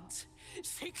can't.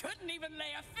 She couldn't even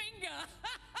lay a finger.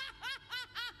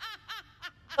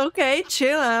 Okay,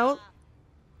 chill out.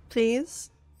 Please.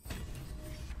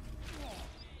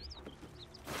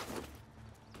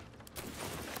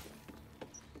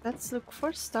 Let's look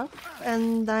for stuff,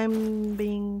 and I'm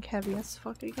being heavy as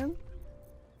fuck again.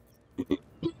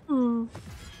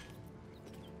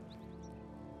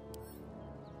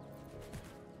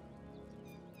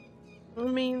 I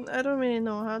mean, I don't really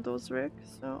know how those work,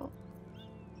 so...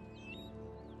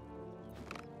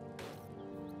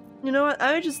 You know what?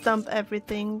 I would just dump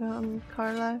everything on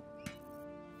Karlach.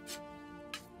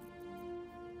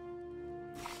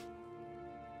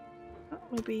 Oh,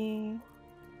 maybe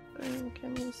I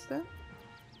can use that.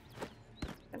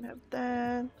 Can have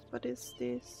that. What is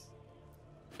this?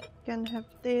 Can have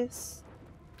this.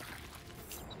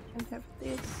 Can have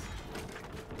this.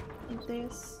 And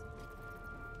this.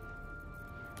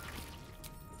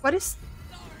 What is...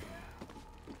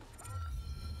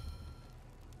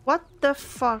 What the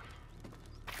fuck?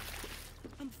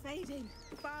 I'm fading.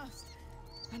 Fast.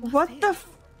 What the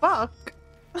fuck?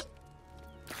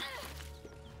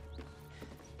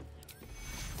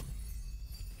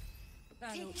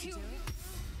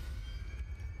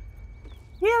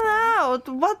 Heal out!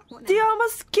 What? You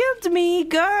almost killed me,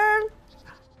 girl!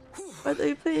 What are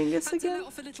you playing this Had to again? let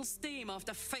off a little steam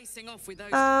after facing off with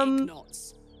those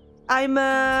ignots. I'm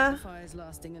The fire's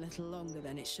lasting a little longer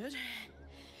than it should.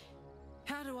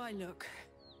 How do I look?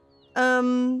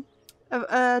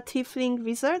 a tiefling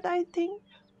wizard, I think.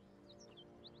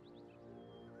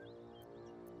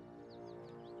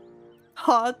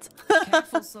 Hot.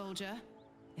 Careful, soldier.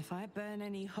 If I burn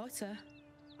any hotter,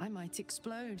 I might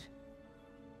explode.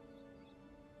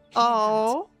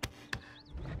 Oh.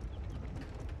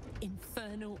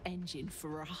 Infernal engine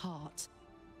for a heart.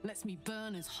 Lets me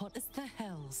burn as hot as the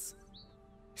hells.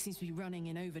 Seems to be running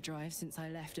in overdrive since I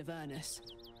left Avernus.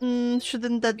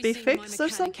 Shouldn't that be fixed or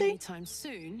something? Anytime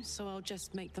soon, so I'll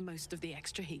just make the most of the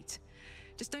extra heat.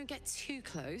 Just don't get too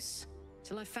close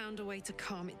till I found a way to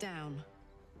calm it down.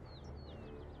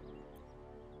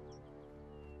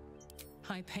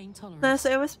 High pain tolerance. No,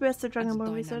 so I was best the Dragonborn As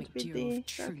a wizard dynamic with duo the of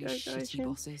truly shitty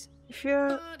bosses. If you're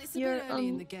But it's a bit early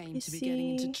in the game to be getting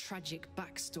into PC, tragic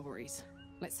backstories.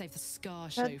 Let's save the scar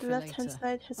show at for the left-hand later.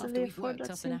 side has a After little we've for worked that up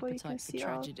an symbol, you can appetite for see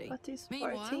all tragedy. what is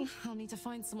Meanwhile, party. I'll need to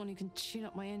find someone who can tune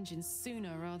up my engine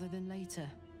sooner rather than later.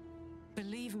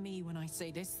 Believe me when I say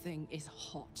this thing is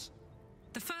hot.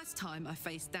 The first time I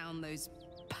faced down those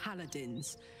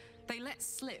paladins, they let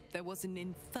slip there was an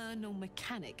infernal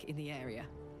mechanic in the area.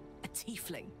 A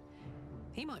tiefling.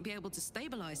 He might be able to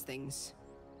stabilize things,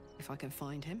 if I can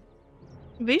find him.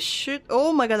 We should.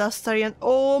 Oh my god, Astarion.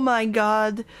 Oh my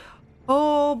god.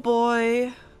 Oh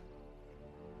boy.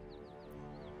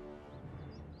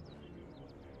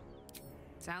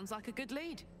 Sounds like a good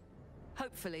lead.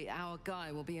 Hopefully our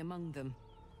guy will be among them.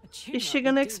 Is she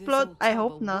gonna explode? I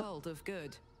hope not. World of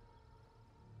good.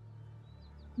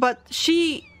 But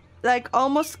she, like,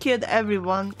 almost killed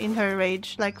everyone in her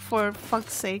rage. Like, for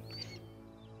fuck's sake.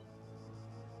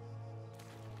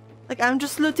 Like, I'm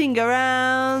just looting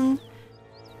around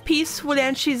peacefully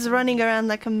and she's running around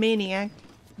like a maniac,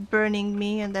 burning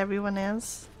me and everyone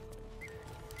else.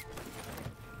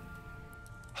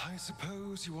 I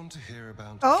suppose you want to hear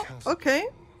about. Oh, okay.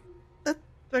 That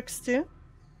works too.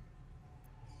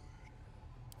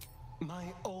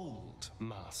 My old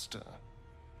master.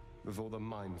 Before the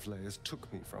mind flayers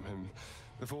took me from him.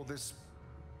 Before this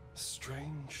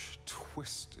strange,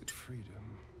 twisted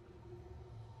freedom.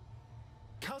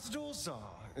 Khazad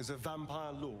Zar is a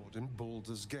vampire lord in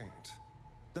Baldur's Gate.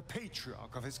 The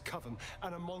patriarch of his coven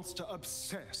and a monster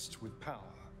obsessed with power.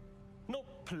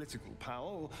 Not political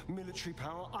power or military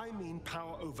power, I mean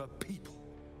power over people.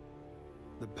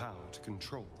 The power to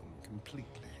control them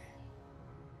completely.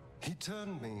 He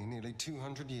turned me nearly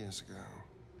 200 years ago.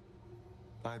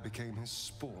 I became his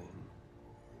spawn.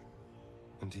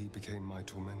 And he became my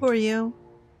tormentor. Who are you?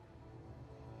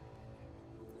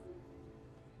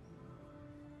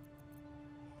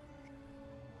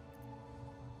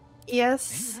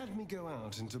 Yes. He had me go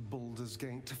out into Baldur's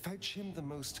Gate to fetch him the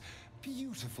most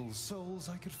beautiful souls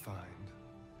I could find.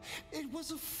 It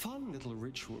was a fun little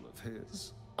ritual of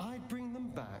his. I'd bring them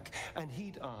back, and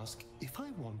he'd ask if I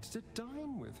wanted to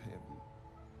dine with him.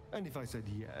 And if I said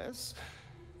yes,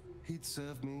 he'd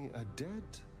serve me a dead,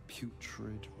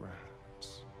 putrid rat.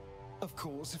 Of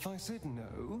course, if I said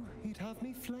no, he'd have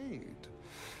me flayed.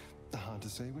 Hard to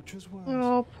say which was worse.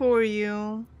 Oh, poor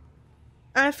you.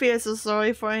 I feel so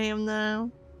sorry for him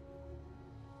now.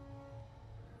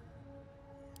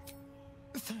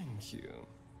 Thank you.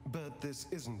 But this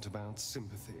isn't about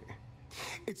sympathy.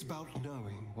 It's about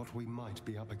knowing what we might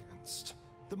be up against.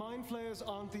 The Mind Flayers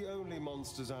aren't the only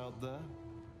monsters out there.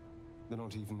 They're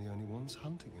not even the only ones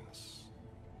hunting us.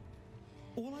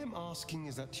 All I'm asking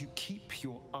is that you keep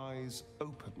your eyes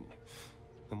open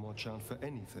and watch out for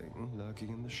anything lurking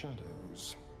in the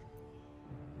shadows.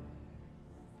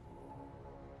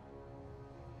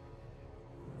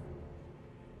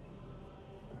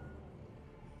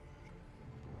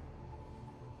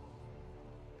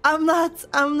 I'm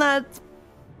not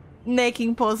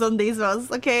making pause on these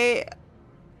ones, okay?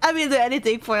 I will do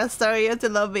anything for Astaria to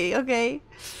love me, okay?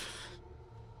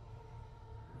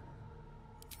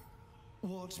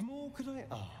 What more could I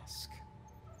ask?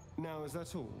 Now, is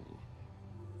that all?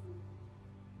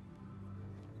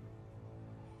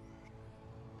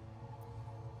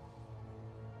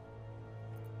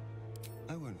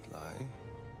 I won't lie.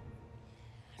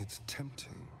 It's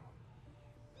tempting.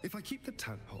 If I keep the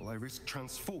tadpole, I risk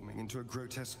transforming into a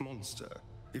grotesque monster.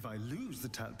 If I lose the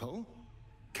tadpole,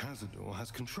 Khazad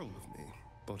has control of me,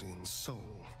 body and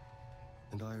soul.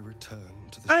 And I return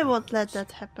to the I won't let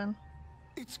that happen.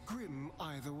 It's grim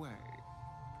either way.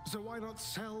 So why not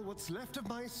sell what's left of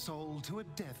my soul to a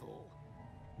devil?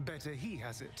 Better he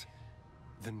has it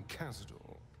than Khazad.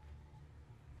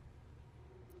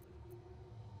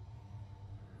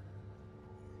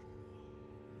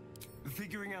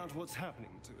 figuring out what's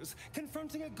happening to us,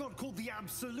 confronting a god called the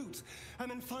Absolute, and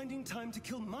then finding time to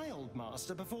kill my old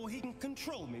master before he can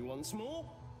control me once more?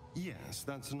 Yes,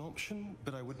 that's an option,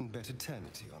 but I wouldn't bet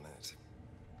eternity on it.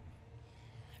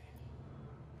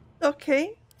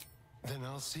 Okay. Then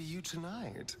I'll see you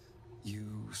tonight,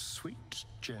 you sweet,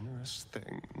 generous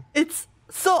thing. It's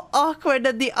so awkward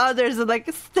that the others are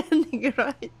like standing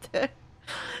right there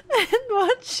and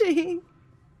watching.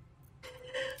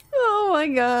 Oh my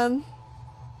god.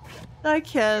 I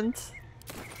can't.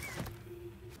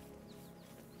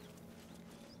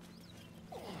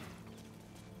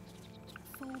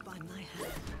 Fall by my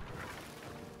hand.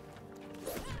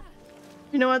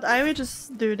 You know what? I will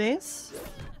just do this.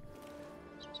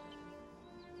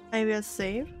 I will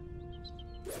save.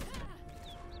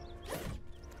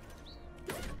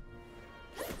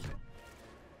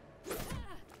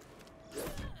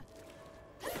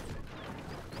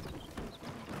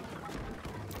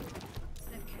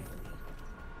 Step carefully.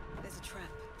 There's a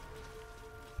trap.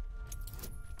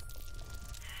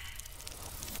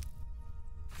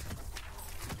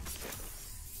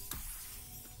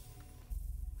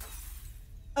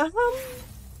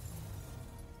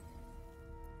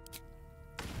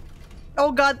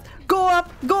 Oh god, go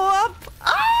up, go up!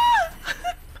 Ah!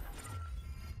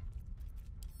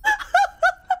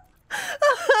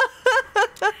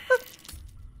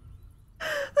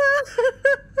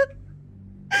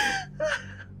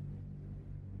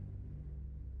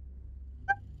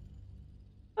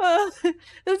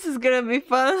 This is gonna be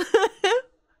fun.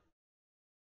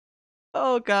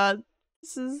 Oh god,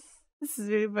 this is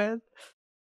really bad.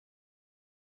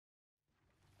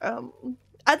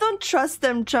 I don't trust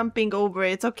them jumping over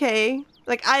it, okay?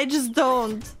 Like, I just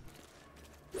don't.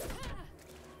 One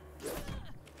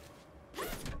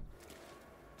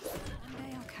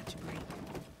day I'll catch a break.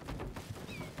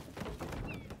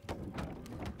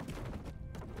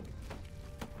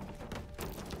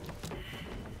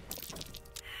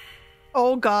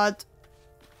 Oh god.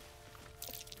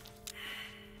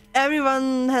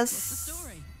 Everyone has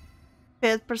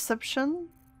failed perception.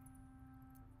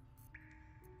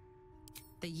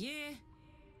 The year,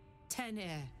 10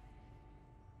 air.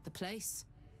 The place,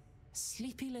 a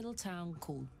sleepy little town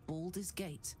called Baldur's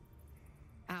Gate.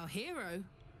 Our hero,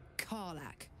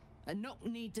 Karlach, a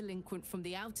knock-knee delinquent from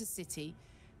the outer city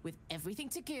with everything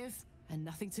to give and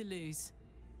nothing to lose.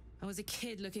 I was a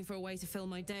kid looking for a way to fill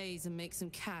my days and make some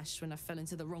cash when I fell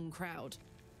into the wrong crowd.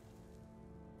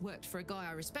 Worked for a guy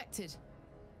I respected.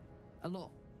 A lot.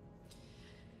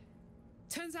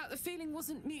 Turns out the feeling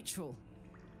wasn't mutual.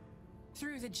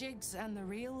 Through the jigs and the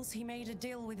reels, he made a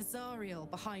deal with Zariel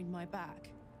behind my back.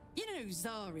 You know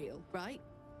Zariel, right?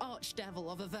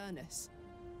 Archdevil of Avernus.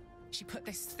 She put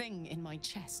this thing in my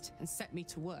chest and set me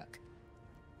to work.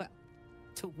 Well,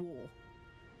 to war.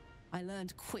 I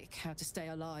learned quick how to stay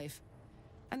alive.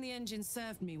 And the engine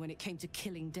served me when it came to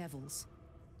killing devils.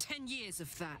 10 years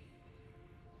of that.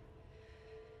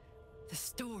 The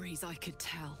stories I could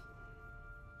tell.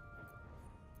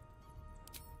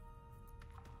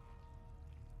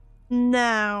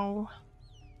 Now,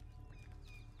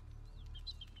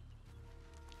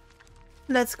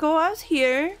 let's go out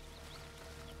here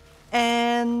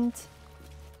and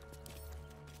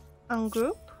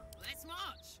ungroup. Let's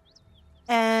march.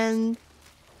 And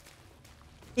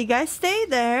you guys stay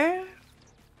there.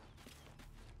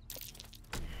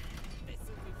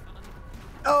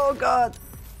 Oh god.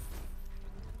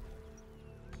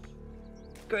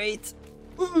 Great.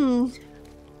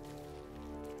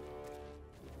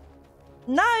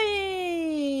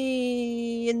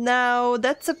 Now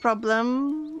that's a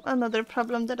problem. Another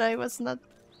problem that I was not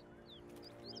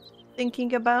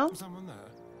thinking about. Someone there?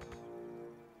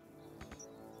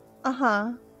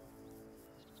 Uh-huh.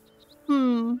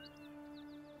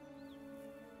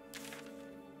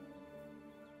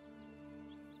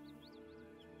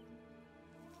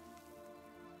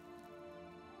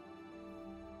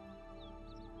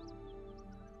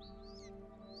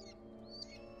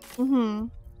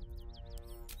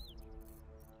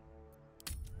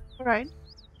 Alright.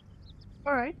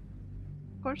 Alright.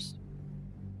 Of course.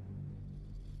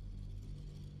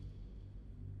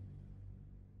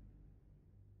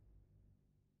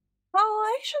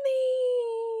 Oh,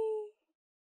 actually,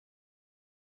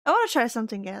 I want to try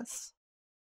something else.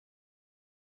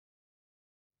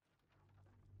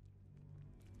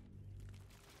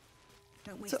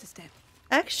 Don't waste a step.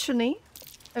 Actually,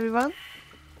 everyone.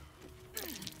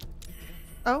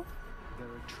 Oh. There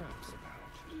are traps about.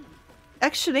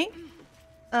 Actually,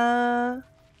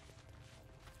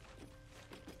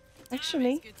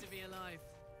 actually, It's good to be alive.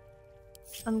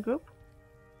 ungroup.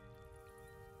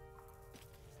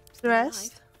 The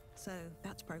rest. So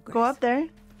that's progress. Go up there.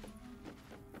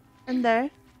 And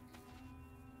there.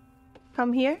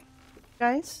 Come here,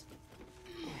 guys.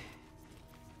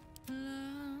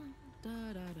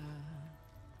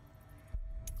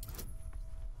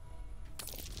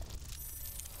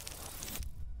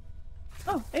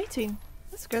 Oh, 18.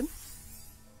 That's good.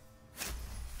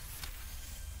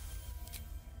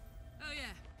 Oh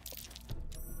yeah.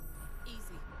 Easy.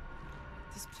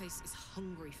 This place is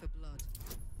hungry for blood.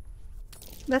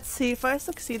 Let's see if I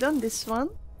succeed on this one.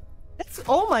 It's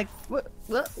oh my what?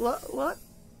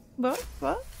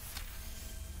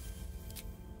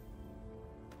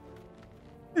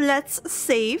 Let's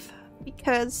save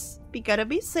because we gotta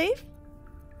be safe.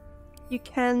 You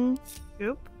can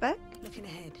group back. Looking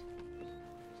ahead.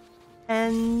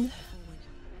 And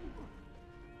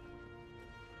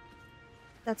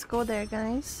let's go there,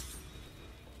 guys.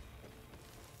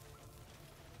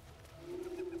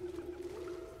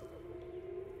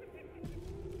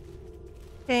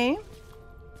 Okay.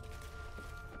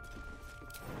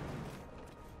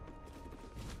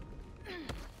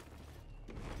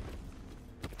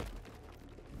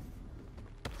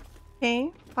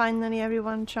 Okay, finally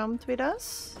everyone jumped with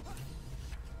us.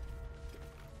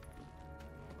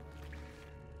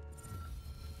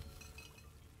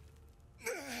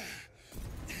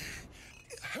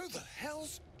 Who the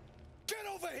hell's... Get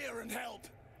over here and help!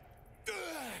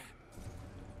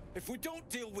 If we don't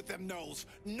deal with them gnolls,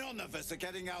 none of us are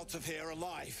getting out of here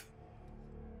alive.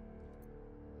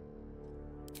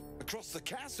 Across the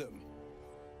chasm?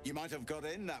 You might have got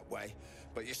in that way,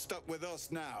 but you're stuck with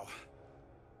us now.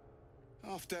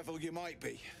 Half-devil you might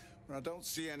be, but I don't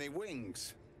see any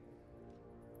wings.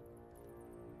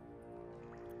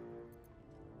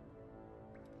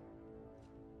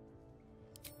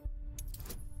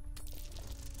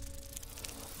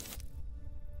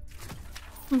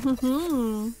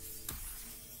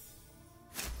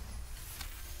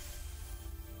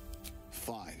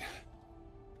 Fine.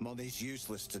 Money's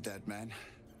useless to dead men.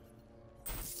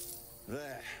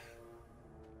 There.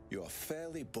 You are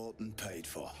fairly bought and paid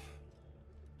for.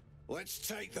 Let's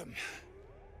take them.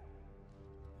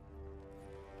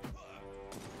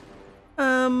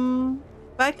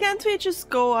 Why can't we just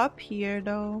go up here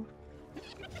though?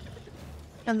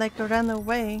 And like run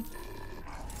away?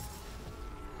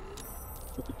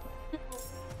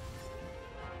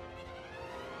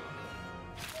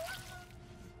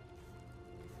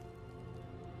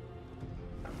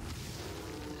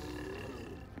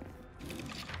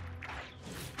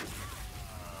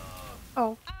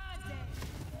 Oh.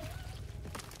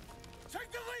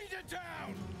 Take the leader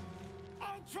down!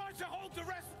 I'll try to hold the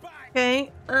rest back!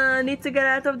 Okay, need to get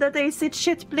out of that acid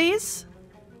shit, please.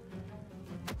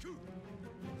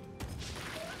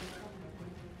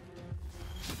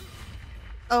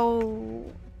 Oh,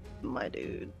 my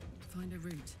dude. Find a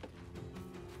route.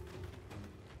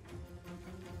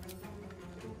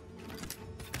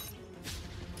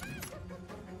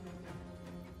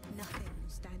 Nothing will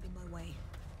stand in my way.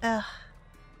 Ugh.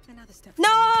 Another step.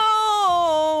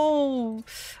 No!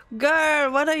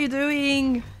 Girl, what are you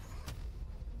doing?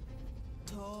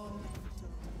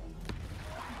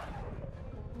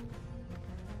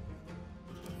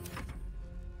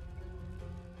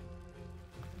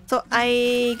 So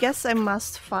I guess I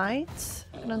must fight.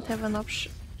 I don't have an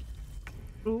option.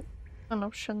 Ooh, an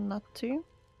option not to.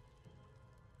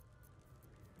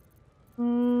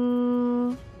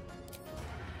 Ooh.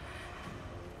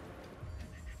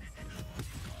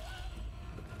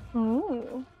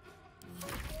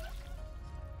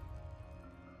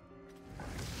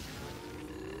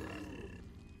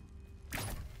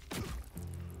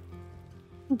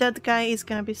 That guy is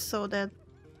gonna be so dead.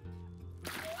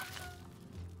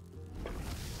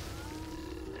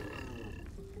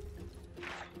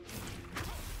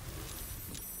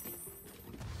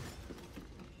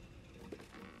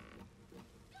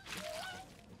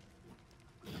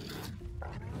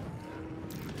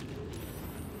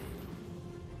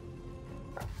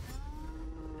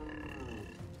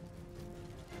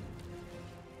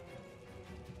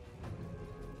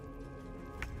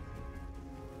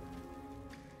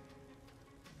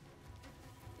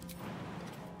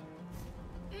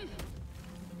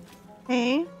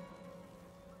 Hey.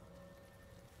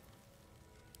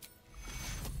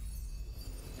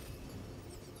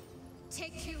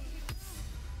 Take you.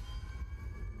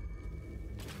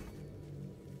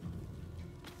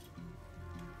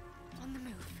 On the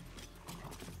move.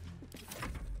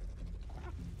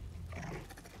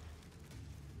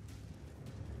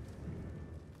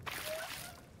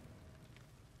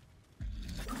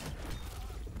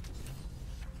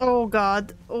 Oh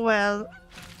god, well.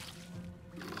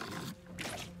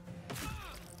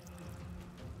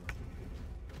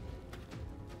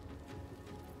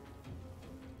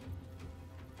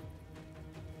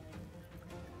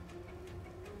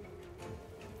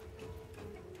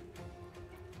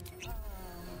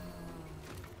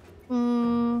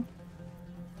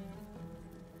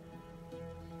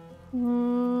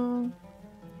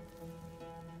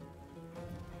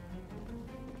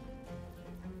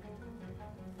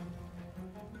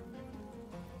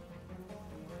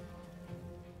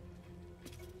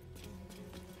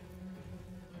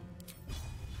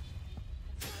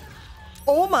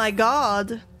 Oh my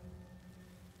god!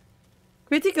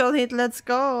 Critical hit, let's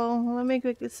go. Let me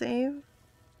quickly save.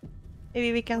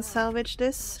 Maybe we can salvage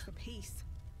this. For peace.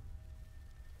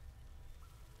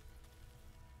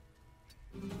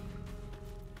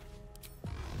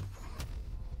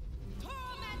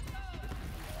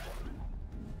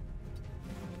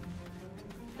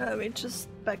 Let me just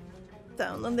back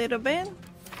down a little bit.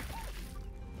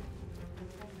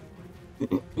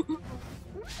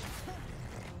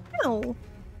 No.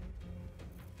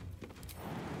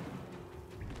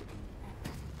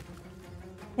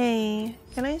 Hey,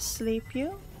 can I sleep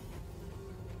you?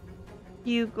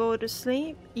 You go to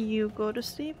sleep, you go to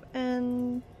sleep,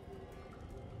 and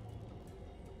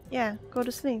yeah, go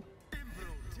to sleep.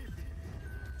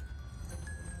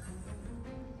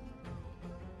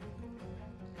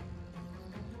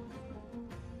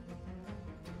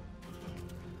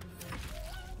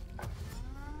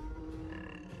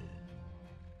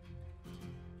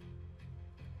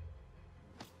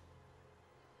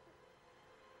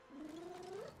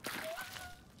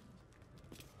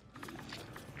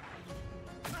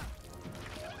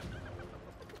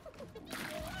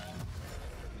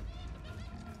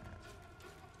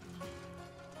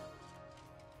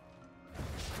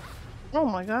 Oh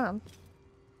my god.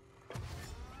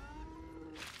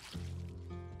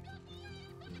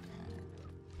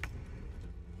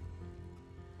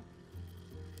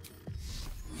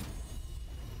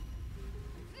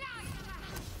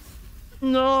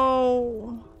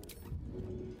 No.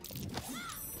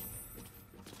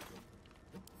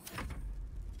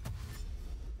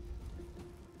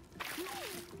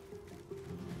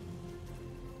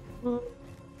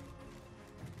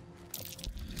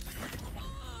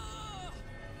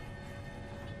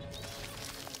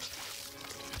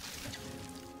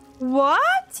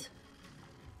 What?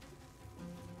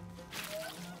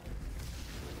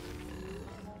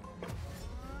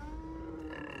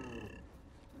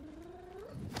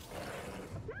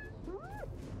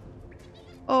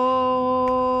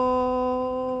 Oh,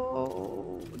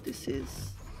 this is...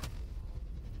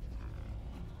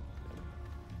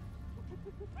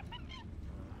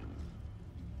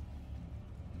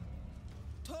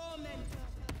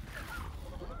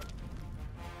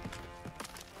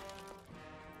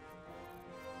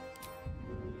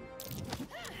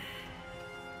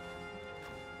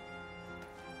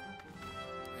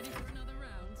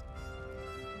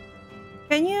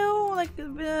 Can you, like,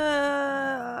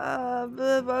 blah,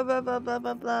 blah, blah, blah, blah, blah,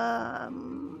 blah, blah.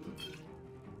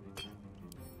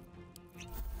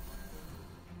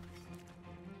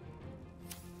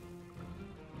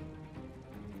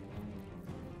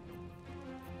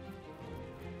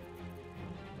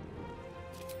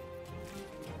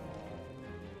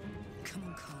 Come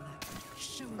on, Karlach.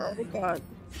 Show Oh god.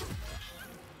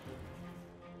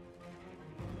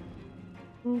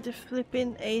 The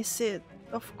flipping acid,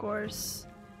 of course.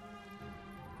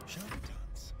 Shall we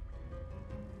dance?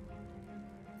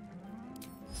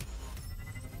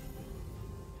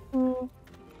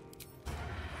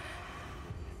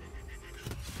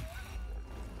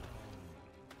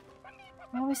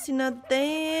 Oh, is he not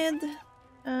dead?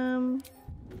 Can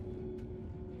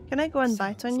I go and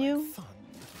bite on you?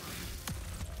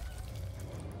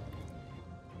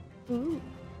 Ooh,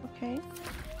 okay.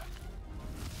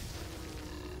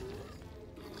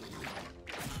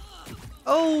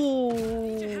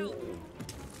 Oh,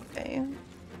 okay.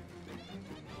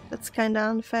 That's kind of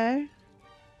unfair.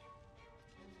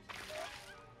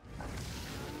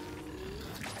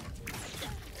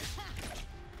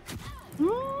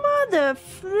 Mother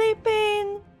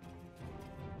flipping!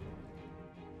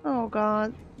 Oh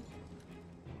god.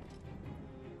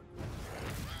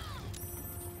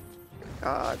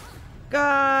 God.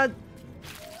 God!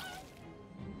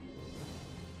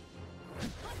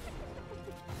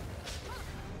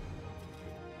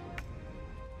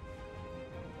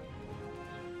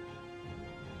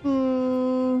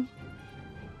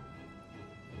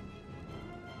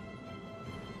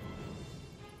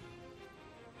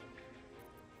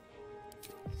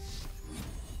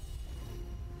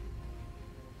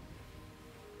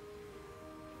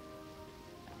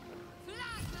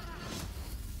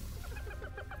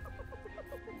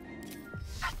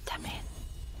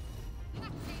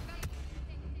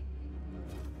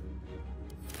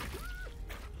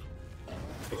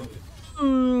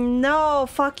 No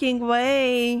fucking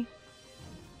way.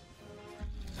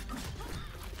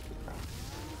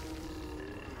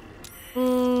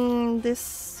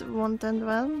 This won't end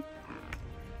well.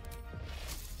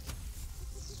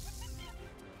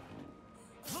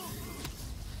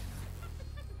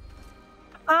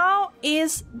 How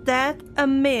is that a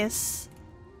miss?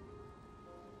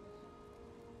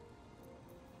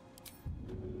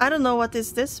 I don't know what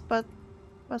is this, but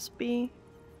must be.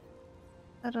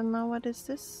 I don't know what is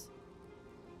this.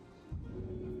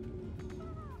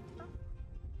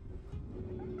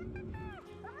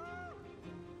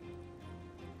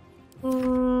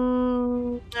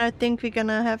 I think we're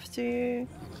gonna have to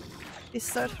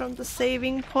start from the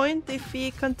saving point if we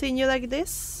continue like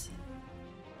this.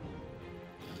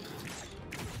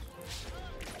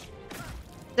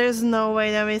 There's no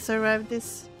way that we survive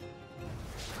this.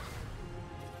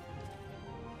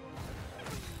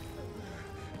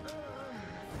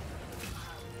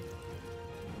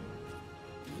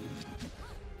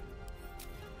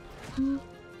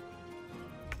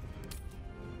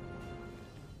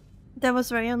 That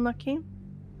was very unlucky.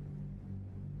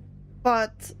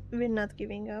 But we're not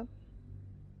giving up.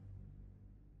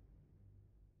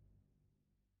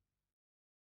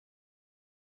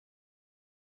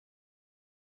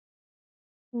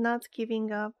 Not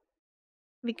giving up.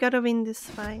 We gotta win this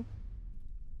fight.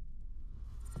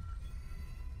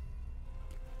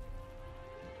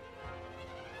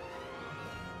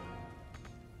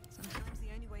 Sometimes the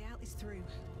only way out is through.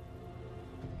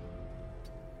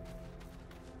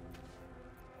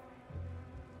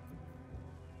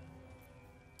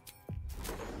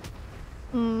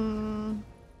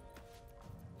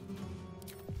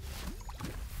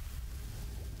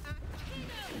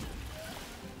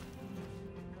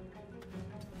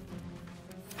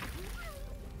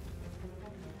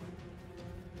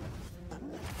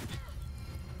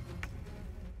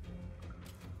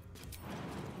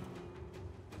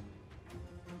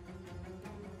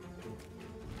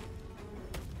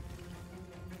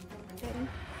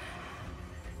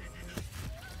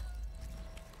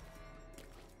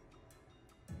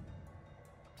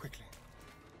 Quickly.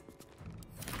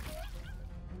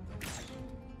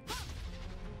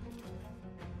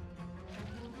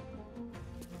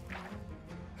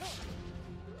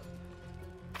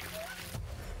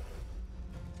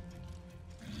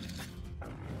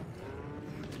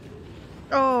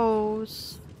 Oh,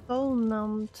 soul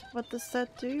numbed. What does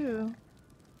that do?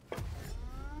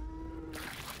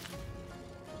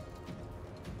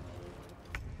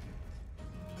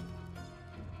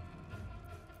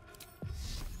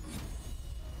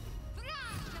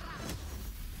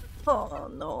 Oh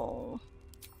no.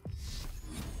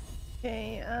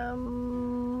 Okay,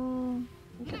 I'm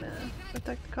gonna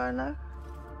protect Karlach.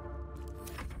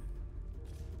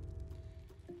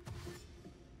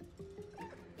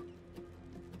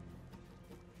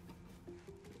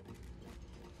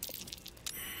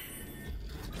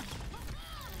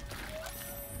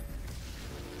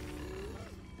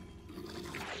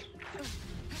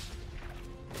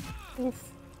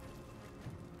 Oof.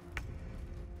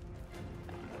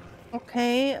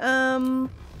 Okay,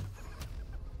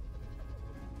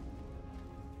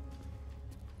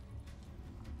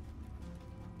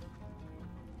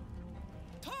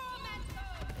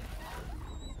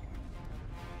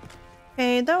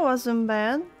 okay, that wasn't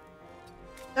bad.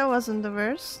 That wasn't the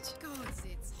worst. Gods,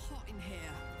 it's hot in here.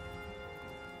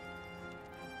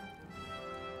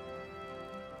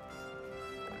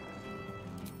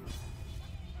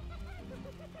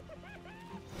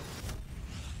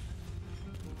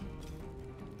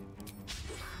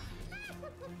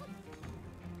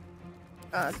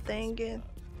 Ah, dang it.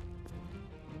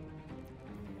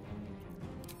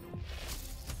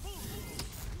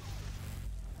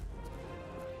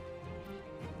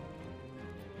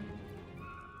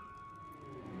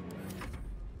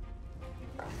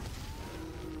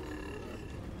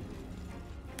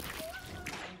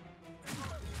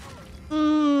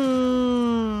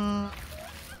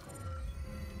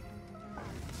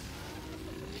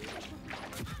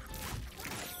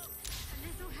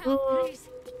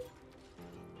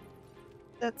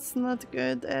 That's not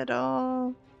good at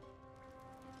all.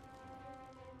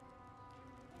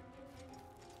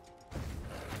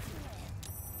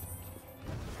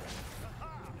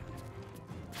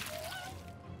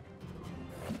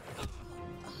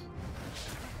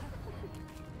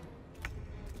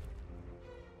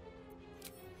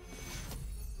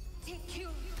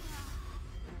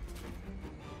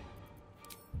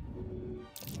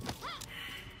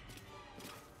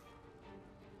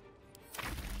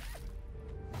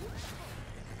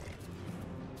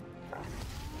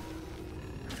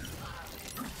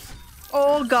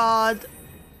 Oh god.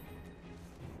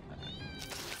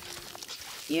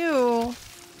 You.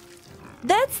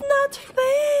 That's not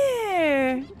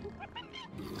fair.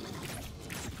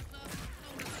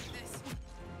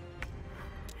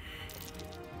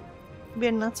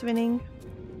 We're not winning.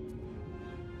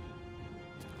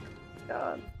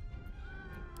 God.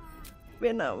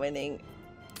 We're not winning.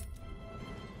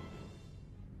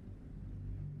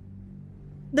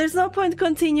 there's no point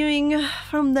continuing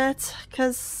from that,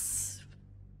 because,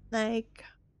 like,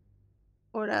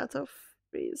 4 out of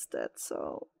 3 is dead,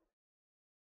 so...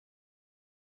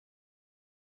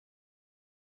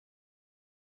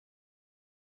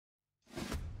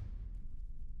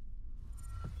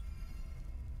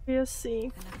 We'll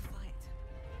see.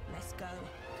 Let's go.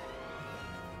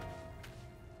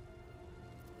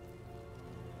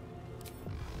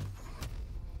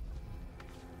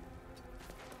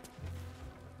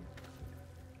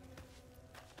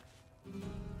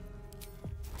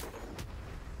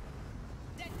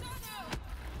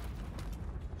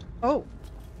 Oh.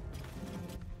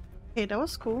 Okay, that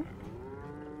was cool.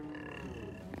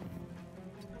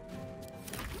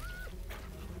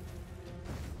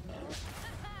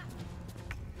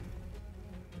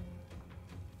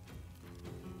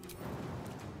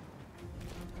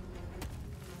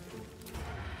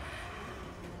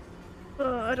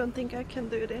 I don't think I can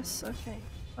do this. Okay,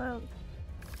 well.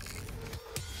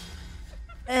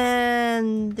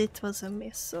 And it was a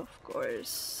miss, of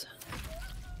course.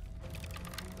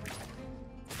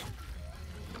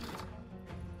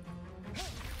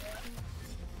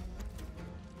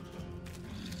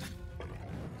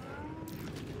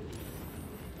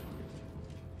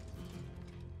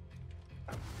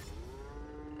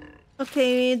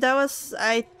 Okay, that was,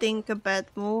 I think, a bad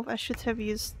move. I should have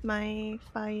used my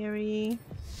fiery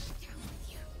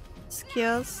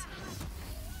skills.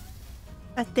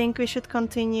 I think we should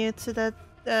continue to that,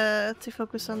 to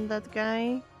focus on that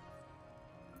guy.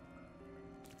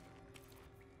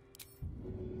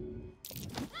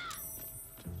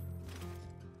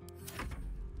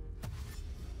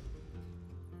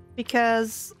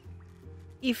 Because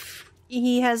if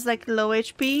he has like low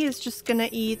HP, he's just gonna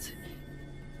eat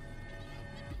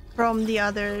from the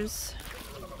others.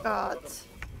 God.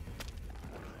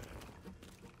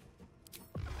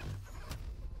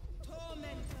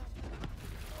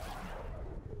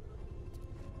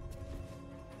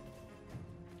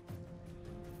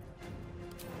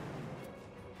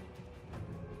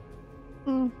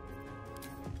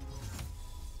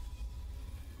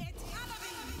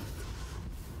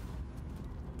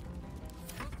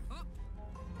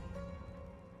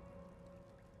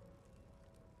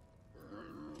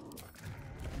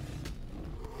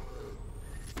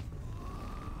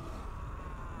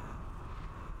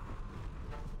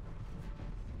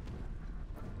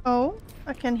 Oh,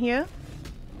 I can hear.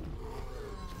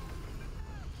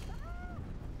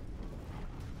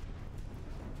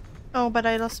 Oh, but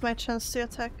I lost my chance to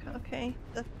attack. Okay,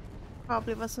 that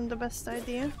probably wasn't the best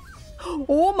idea.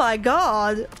 Oh my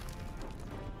god!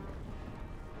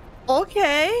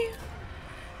 Okay.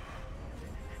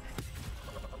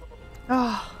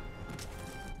 Oh.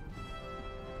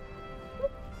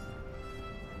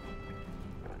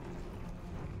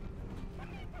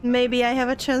 Maybe I have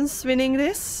a chance winning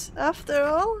this after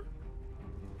all.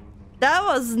 That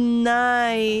was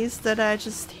nice that I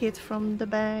just hit from the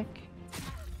back.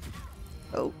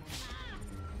 Oh.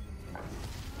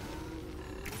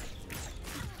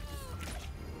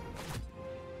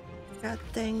 God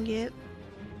dang it.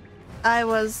 I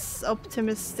was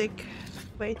optimistic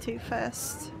way too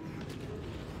fast.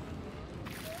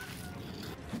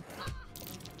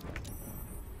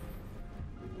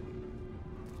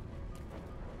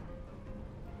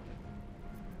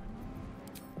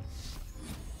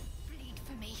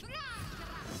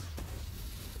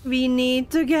 We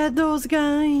need to get those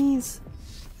guys.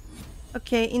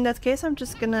 Okay, in that case, I'm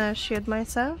just gonna shield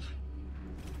myself.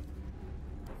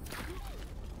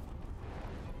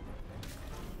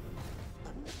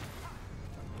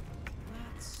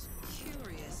 That's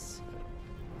curious.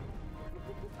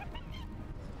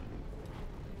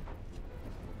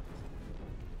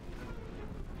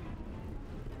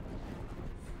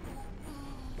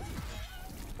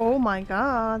 Oh my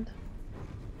god.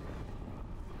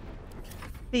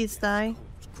 Please die.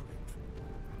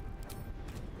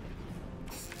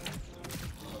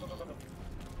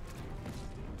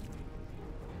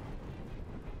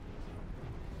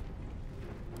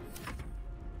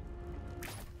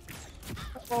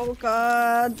 Oh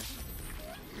god.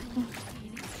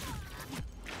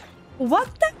 What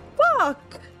the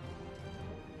fuck?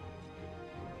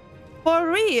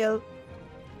 For real?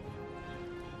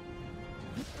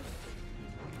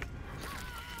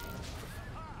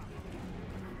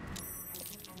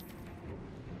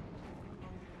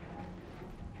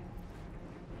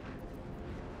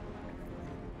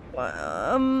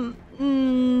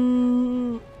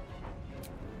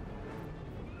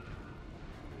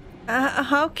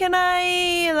 How can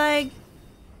I, like...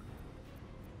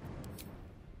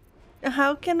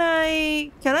 How can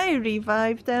I... Can I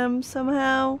revive them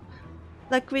somehow?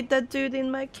 Like with that dude in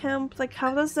my camp, like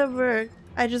how does that work?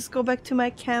 I just go back to my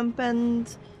camp and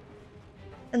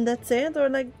that's it, or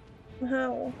like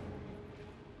how?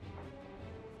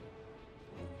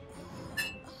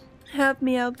 Help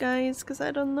me out, guys, because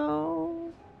I don't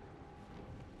know.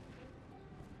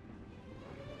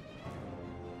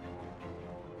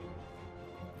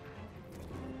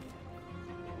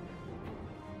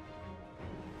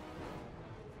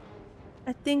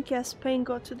 I think yes, pain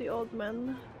got to the old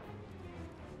man.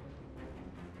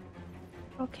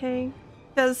 Okay.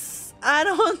 Because I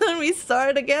don't want to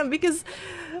restart again, because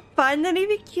finally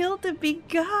we killed the big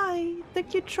guy, the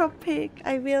Kitra pig.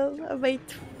 I will wait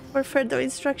for further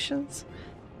instructions.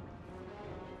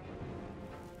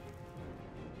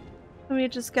 Let me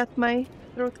just get my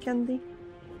throat candy.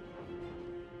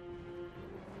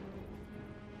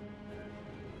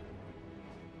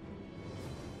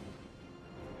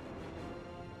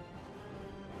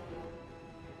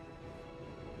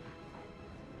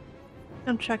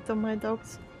 I'm tracked on my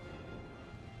dogs.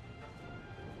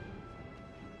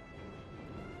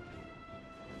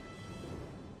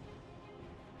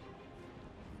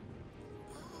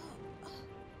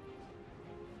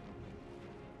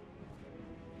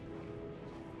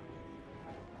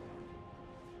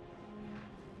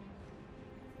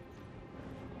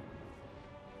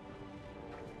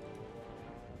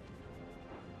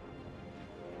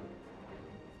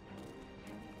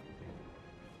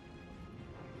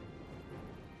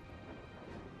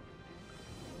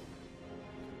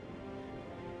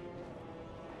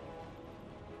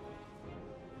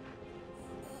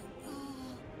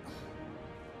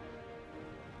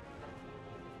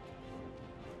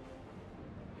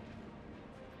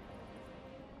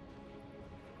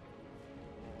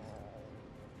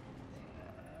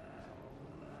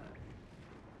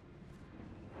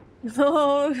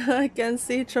 No, I can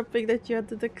see Tropic that you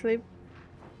added the clip.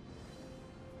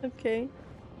 Okay.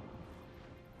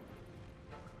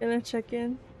 Gonna check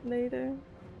in later.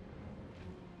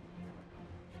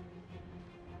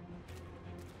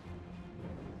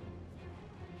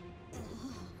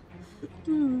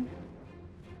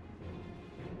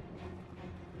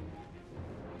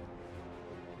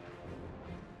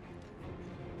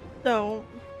 So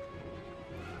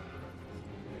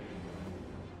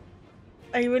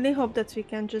I really hope that we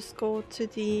can just go to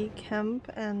the camp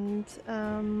and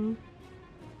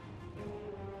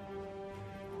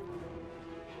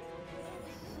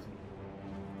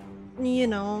you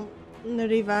know,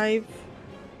 revive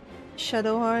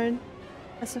Shadowheart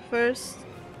as a first,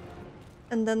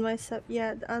 and then myself.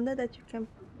 Yeah, under that you can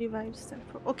revive Step.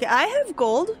 Okay, I have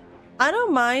gold. I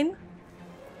don't mind.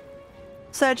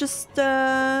 So I just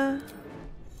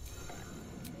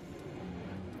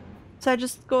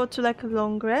go to like a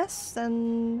long rest,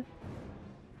 and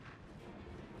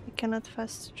I cannot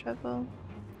fast travel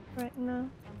right now.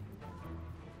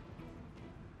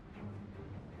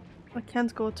 I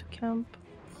can't go to camp.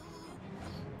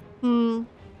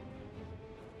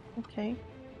 Okay.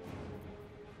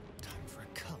 Time for a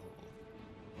cull.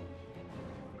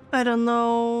 I don't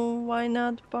know why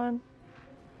not, but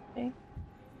okay.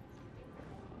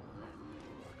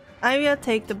 I will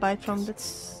take the bite from that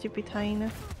stupid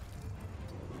hyena.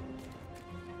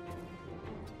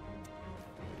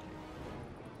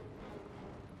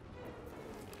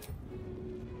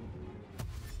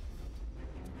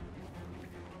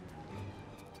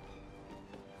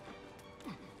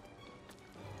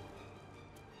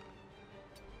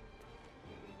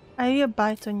 I will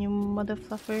bite on you, mother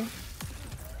fluffer.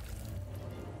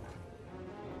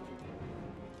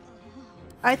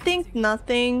 I think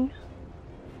nothing.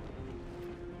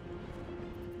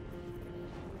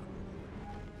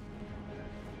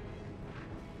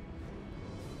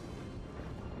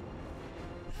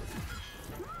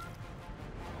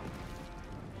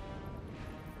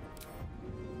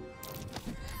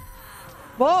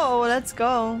 Whoa, let's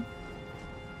go.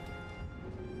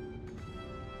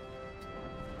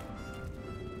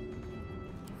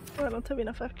 I don't have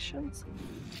enough actions.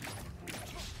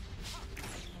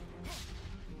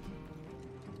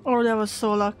 Oh, that was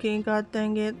so lucky, god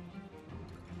dang it.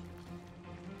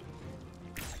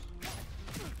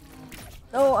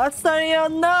 Oh, Astaria,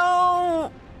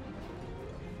 no!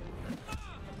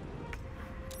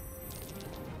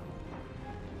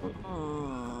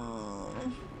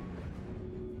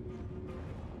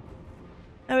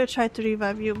 I will try to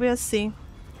revive you, we'll see.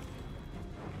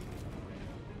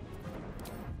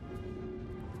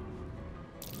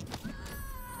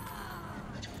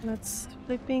 Let's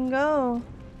flipping go.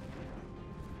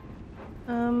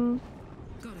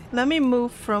 Let me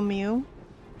move from you.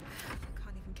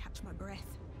 Can't even catch my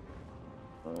breath.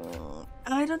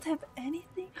 I don't have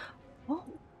anything. Oh,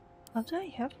 How do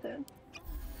I have that?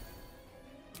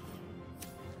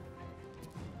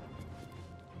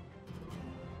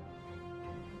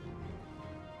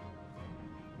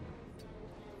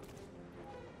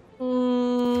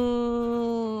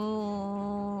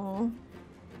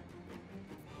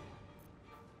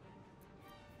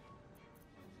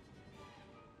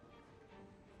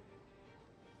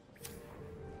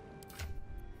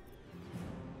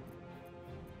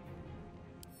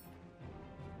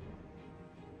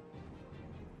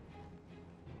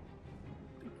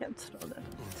 Can't throw that.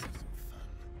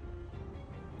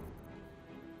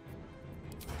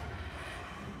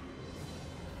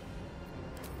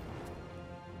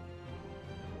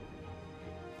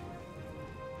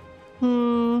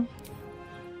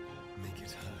 Make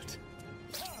it hurt.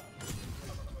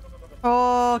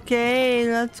 Okay,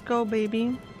 let's go,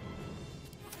 baby.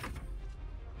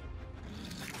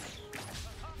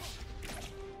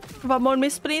 One more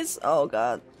miss, please. Oh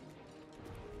god.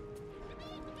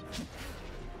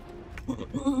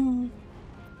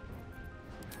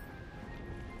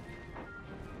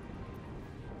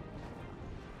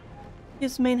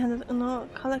 His main hand. No,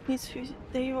 Karlach needs fusion.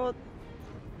 They will.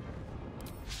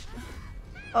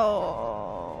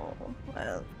 Oh,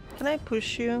 well. Can I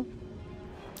push you?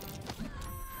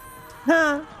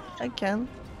 Huh, I can.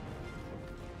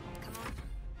 Come on.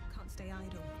 Can't stay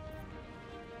idle.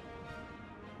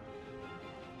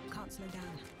 Can't slow down.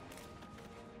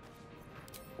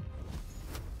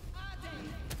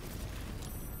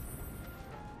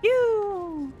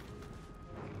 You.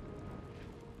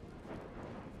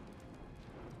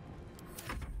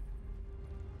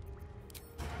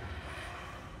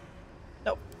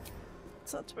 Nope,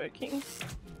 it's not working.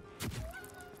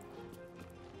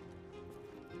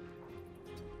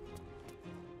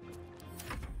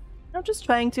 I'm just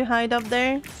trying to hide up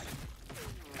there.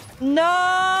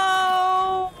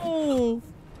 No!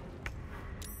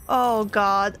 Oh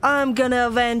god, I'm gonna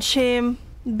avenge him.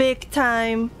 Big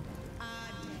time.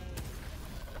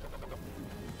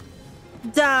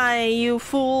 Die, you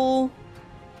fool.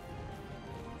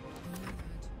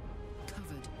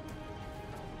 Covered.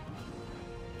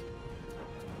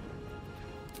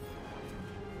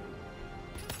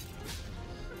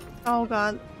 Oh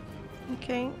god.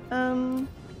 Okay,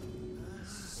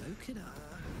 Soak it up.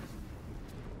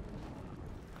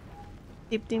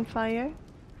 dipped in fire.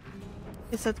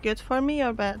 Is that good for me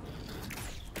or bad?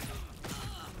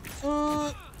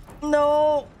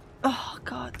 No. Oh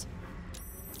god.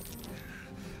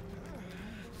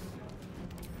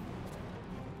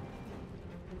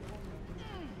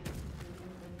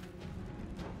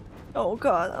 Oh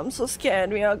god, I'm so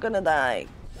scared we are gonna die.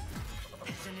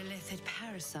 There's an illicit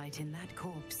parasite in that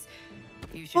corpse.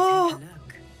 You should take a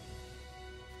look.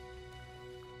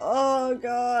 Oh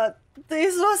god,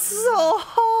 this was so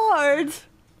hard.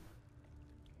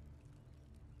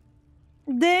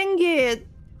 Dang it.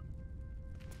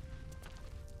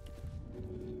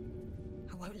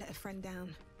 I won't let a friend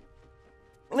down.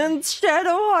 And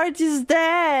Shadowheart is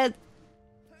dead.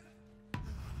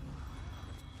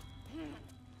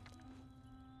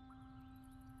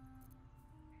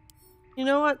 You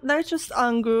know what? Let's just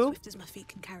ungroup. Swift as my feet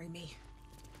can carry me.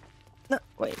 No,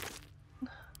 wait.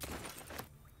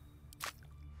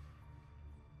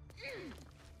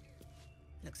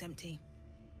 Looks empty.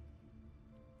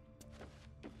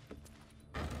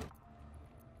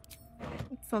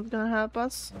 It's not gonna help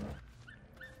us.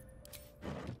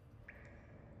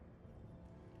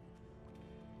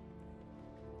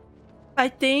 I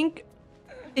think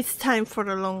it's time for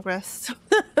a long rest.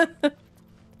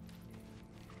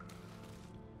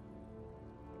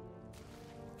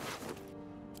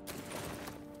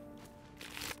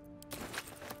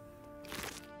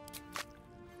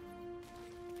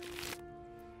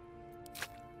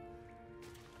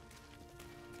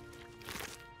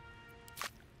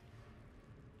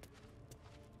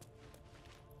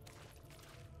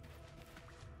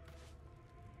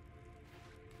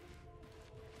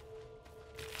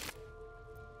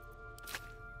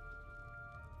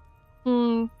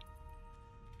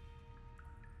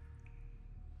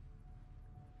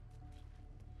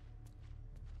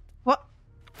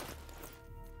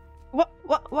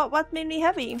 What made me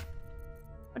heavy?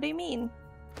 What do you mean?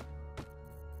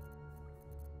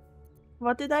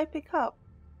 What did I pick up?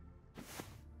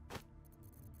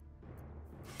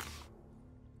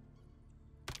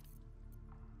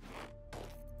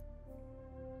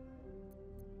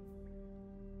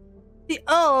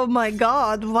 Oh my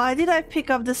god, why did I pick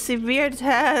up the severed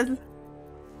head?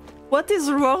 What is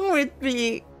wrong with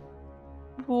me?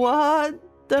 What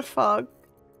the fuck?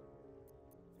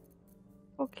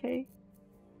 Okay.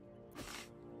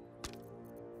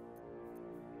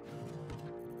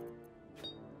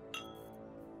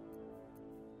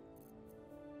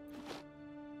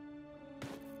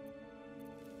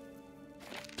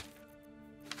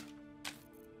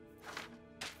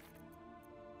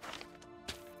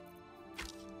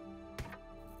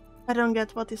 I don't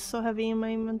get what is so heavy in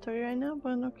my inventory right now,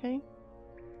 but okay.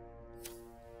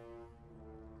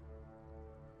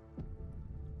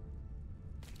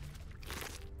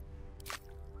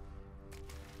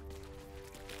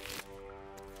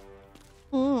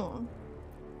 Hmm.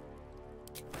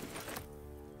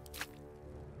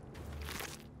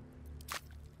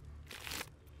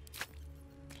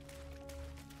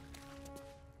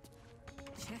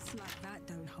 Chests like that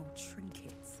don't hold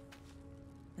trinkets.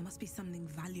 There must be something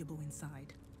valuable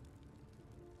inside.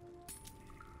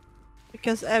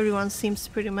 Because everyone seems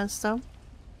pretty messed up.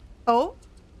 Oh?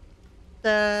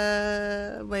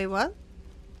 Wait, what?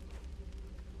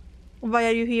 Why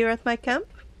are you here at my camp?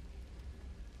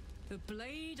 The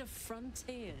Blade of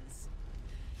Frontiers.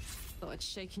 Thought I'd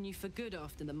shaken you for good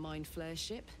after the Mind Flare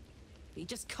ship. You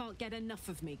just can't get enough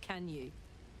of me, can you?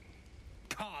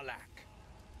 Karlach,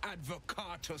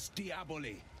 Advocatus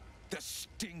Diaboli, the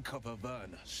stink of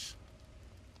Avernus.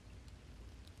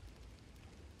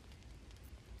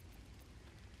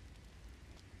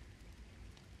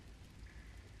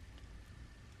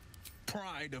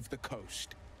 Pride of the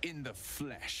coast, in the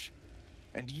flesh.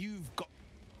 And you've got...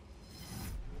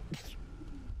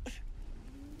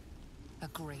 A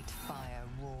great fire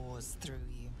roars through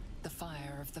you. The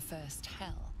fire of the first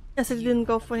hell. Yes, it didn't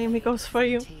go for him, it goes for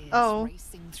you. Oh.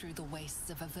 Racing through the wastes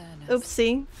of Avernus.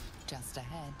 Oopsie. Just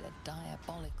ahead, a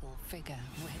diabolical figure,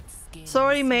 red skin.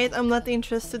 Sorry, mate, I'm not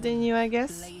interested in you, I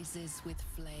guess. Blazes with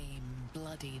flame,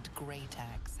 bloodied great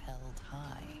axe held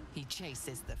high. He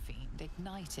chases the fiend,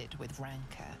 ignited with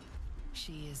rancor.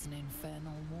 She is an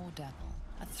infernal war devil,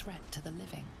 a threat to the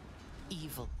living.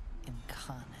 Evil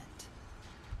incarnate.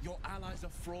 Your ally's a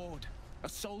fraud, a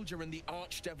soldier in the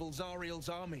Archdevil Zariel's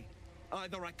army.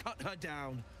 Either I cut her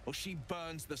down, or she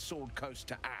burns the Sword Coast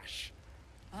to ash.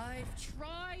 I've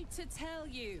tried to tell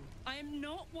you, I am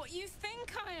not what you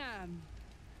think I am.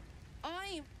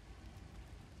 I'm...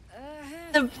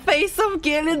 The face of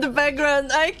Gil in the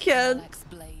background, I can't. Karlach's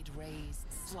blade raised,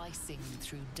 slicing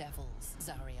through devils,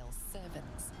 Zariel's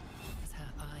servants, as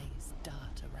her eyes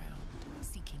dart around,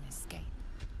 seeking escape.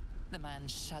 The man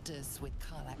shudders with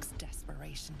Karlach's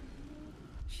desperation.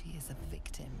 She is a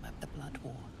victim of the Blood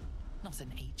War, not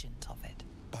an agent of it.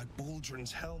 By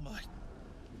Baldur's helm,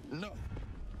 No.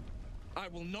 I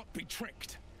will not be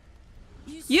tricked.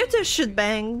 You two should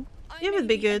bang. You would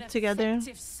be good An together.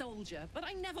 effective soldier, but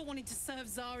I never wanted to serve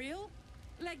Zariel.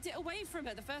 Legged it away from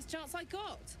her the first chance I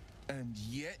got. And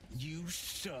yet you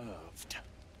served.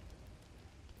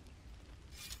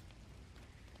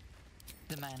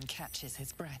 The man catches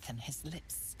his breath and his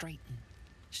lips straighten.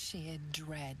 Sheer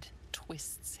dread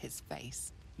twists his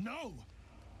face. No!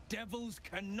 Devils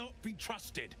cannot be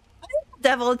trusted.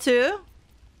 Devil too.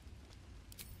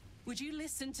 Would you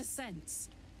listen to sense?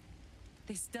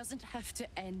 This doesn't have to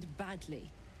end badly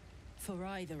for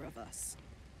either of us.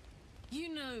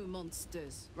 You know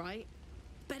monsters, right?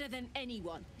 Better than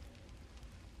anyone.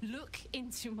 Look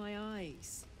into my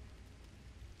eyes.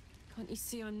 Can't you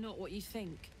see I'm not what you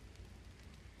think?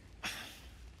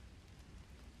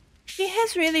 He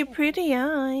has really pretty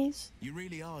eyes. You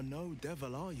really are no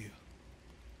devil, are you?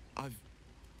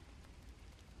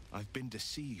 I've been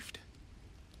deceived.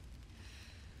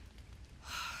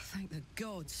 Thank the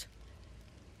gods.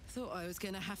 Thought I was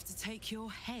gonna have to take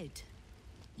your head.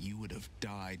 You would have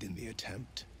died in the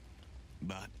attempt.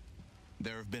 But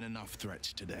there have been enough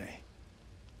threats today.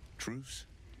 Truce?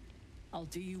 I'll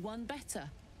do you one better.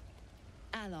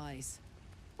 Allies.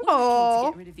 Aww.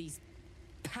 To get rid of these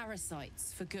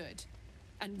parasites for good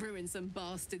and ruin some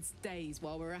bastards' days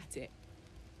while we're at it.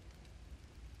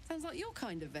 Sounds like your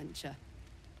kind of venture.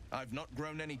 I've not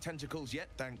grown any tentacles yet,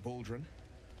 thank Baldrin.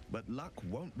 But luck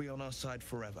won't be on our side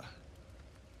forever.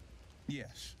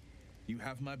 Yes, you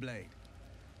have my blade.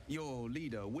 Your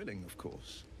leader willing, of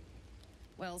course.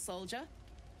 Well, soldier,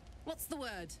 what's the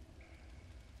word?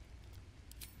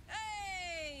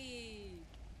 Hey!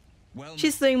 Well,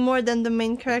 She's doing more than the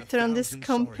main character on this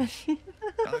company.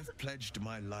 I've pledged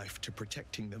my life to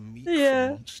protecting the meek Yeah.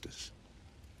 from monsters.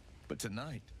 But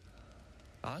tonight,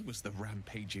 I was the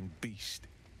rampaging beast.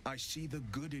 I see the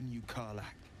good in you, Karlach.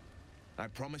 I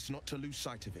promise not to lose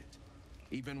sight of it,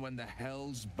 even when the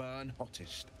hells burn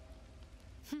hottest.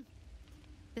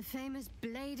 The famous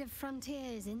Blade of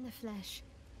Frontiers in the flesh.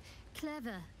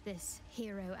 Clever, this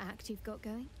hero act you've got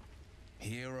going.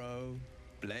 Hero,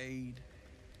 blade,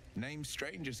 names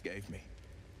strangers gave me.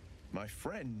 My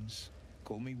friends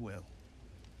call me Will.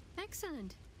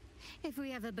 Excellent. If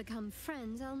we ever become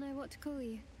friends, I'll know what to call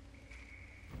you.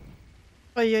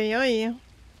 Oi, oi, oi.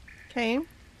 Okay.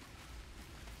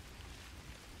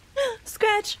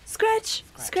 Scratch, scratch,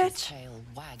 Scratch's scratch. tail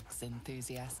wags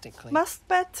enthusiastically. Must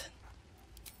bet.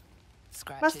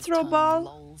 Scratch's throw tongue ball.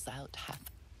 lolls out happily.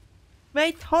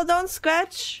 Wait, hold on,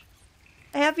 Scratch.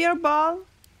 I have your ball.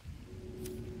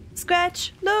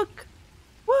 Scratch, look.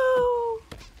 Woo!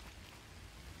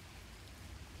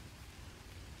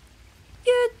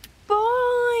 Good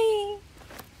boy.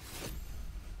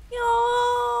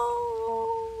 Oh,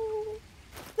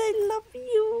 I love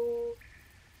you.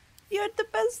 You're the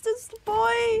bestest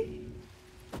boy.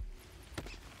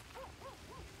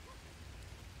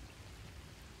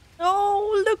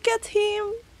 Oh, look at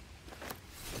him.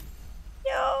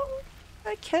 No,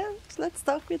 I can't. Let's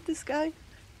talk with this guy.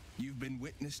 You've been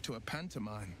witness to a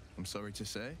pantomime, I'm sorry to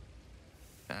say.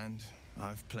 And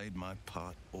I've played my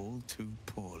part all too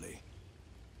poorly.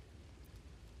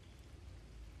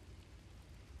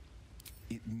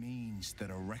 It means that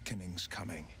a reckoning's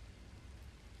coming.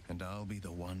 And I'll be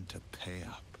the one to pay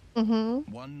up.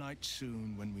 One night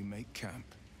soon, when we make camp,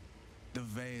 the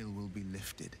veil will be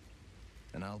lifted.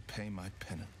 And I'll pay my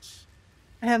penance.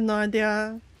 I have no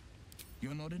idea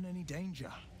You're not in any danger,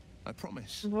 I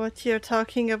promise. what you're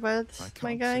talking about, I can't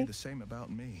my say guy. the same about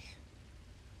me.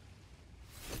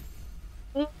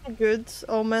 Good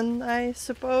omen, I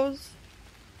suppose.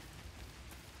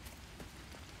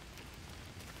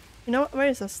 You know what? Where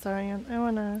is Astarion? I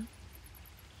wanna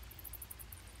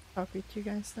talk with you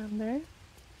guys down there.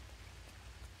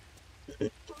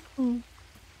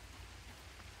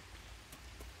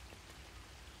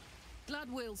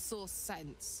 Glad Will saw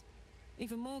sense.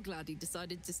 Even more glad he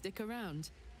decided to stick around.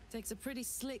 Takes a pretty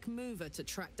slick mover to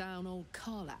track down old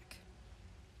Karlach.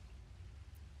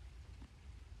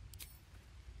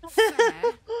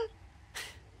 Fair.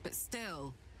 But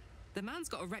still, the man's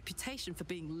got a reputation for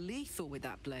being lethal with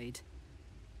that blade.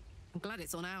 I'm glad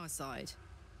it's on our side.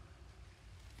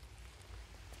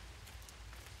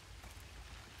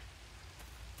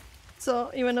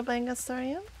 So, you wanna bang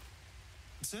Astarion?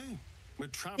 So, we're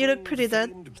traveling. You look pretty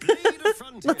dead. with the blade of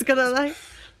frontiers. Not gonna lie.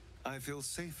 I feel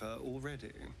safer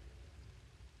already.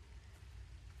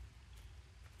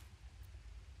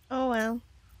 Oh well.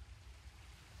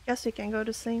 Guess we can go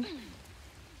to sleep.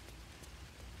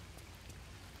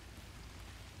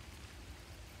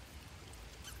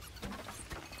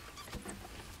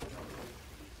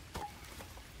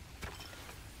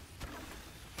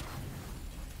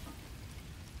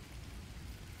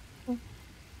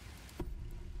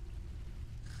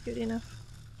 Good enough.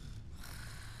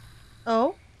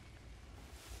 Oh?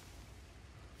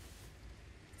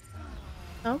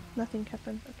 Oh, nothing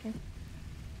happened. Okay.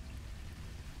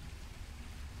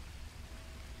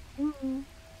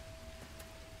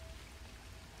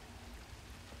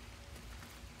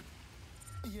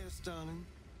 Yes, darling.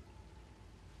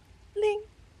 Link.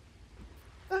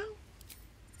 Oh.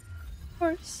 Of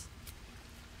course.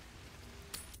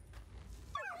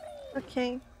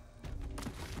 Okay.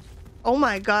 Oh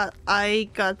my god, I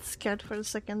got scared for a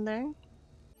second there.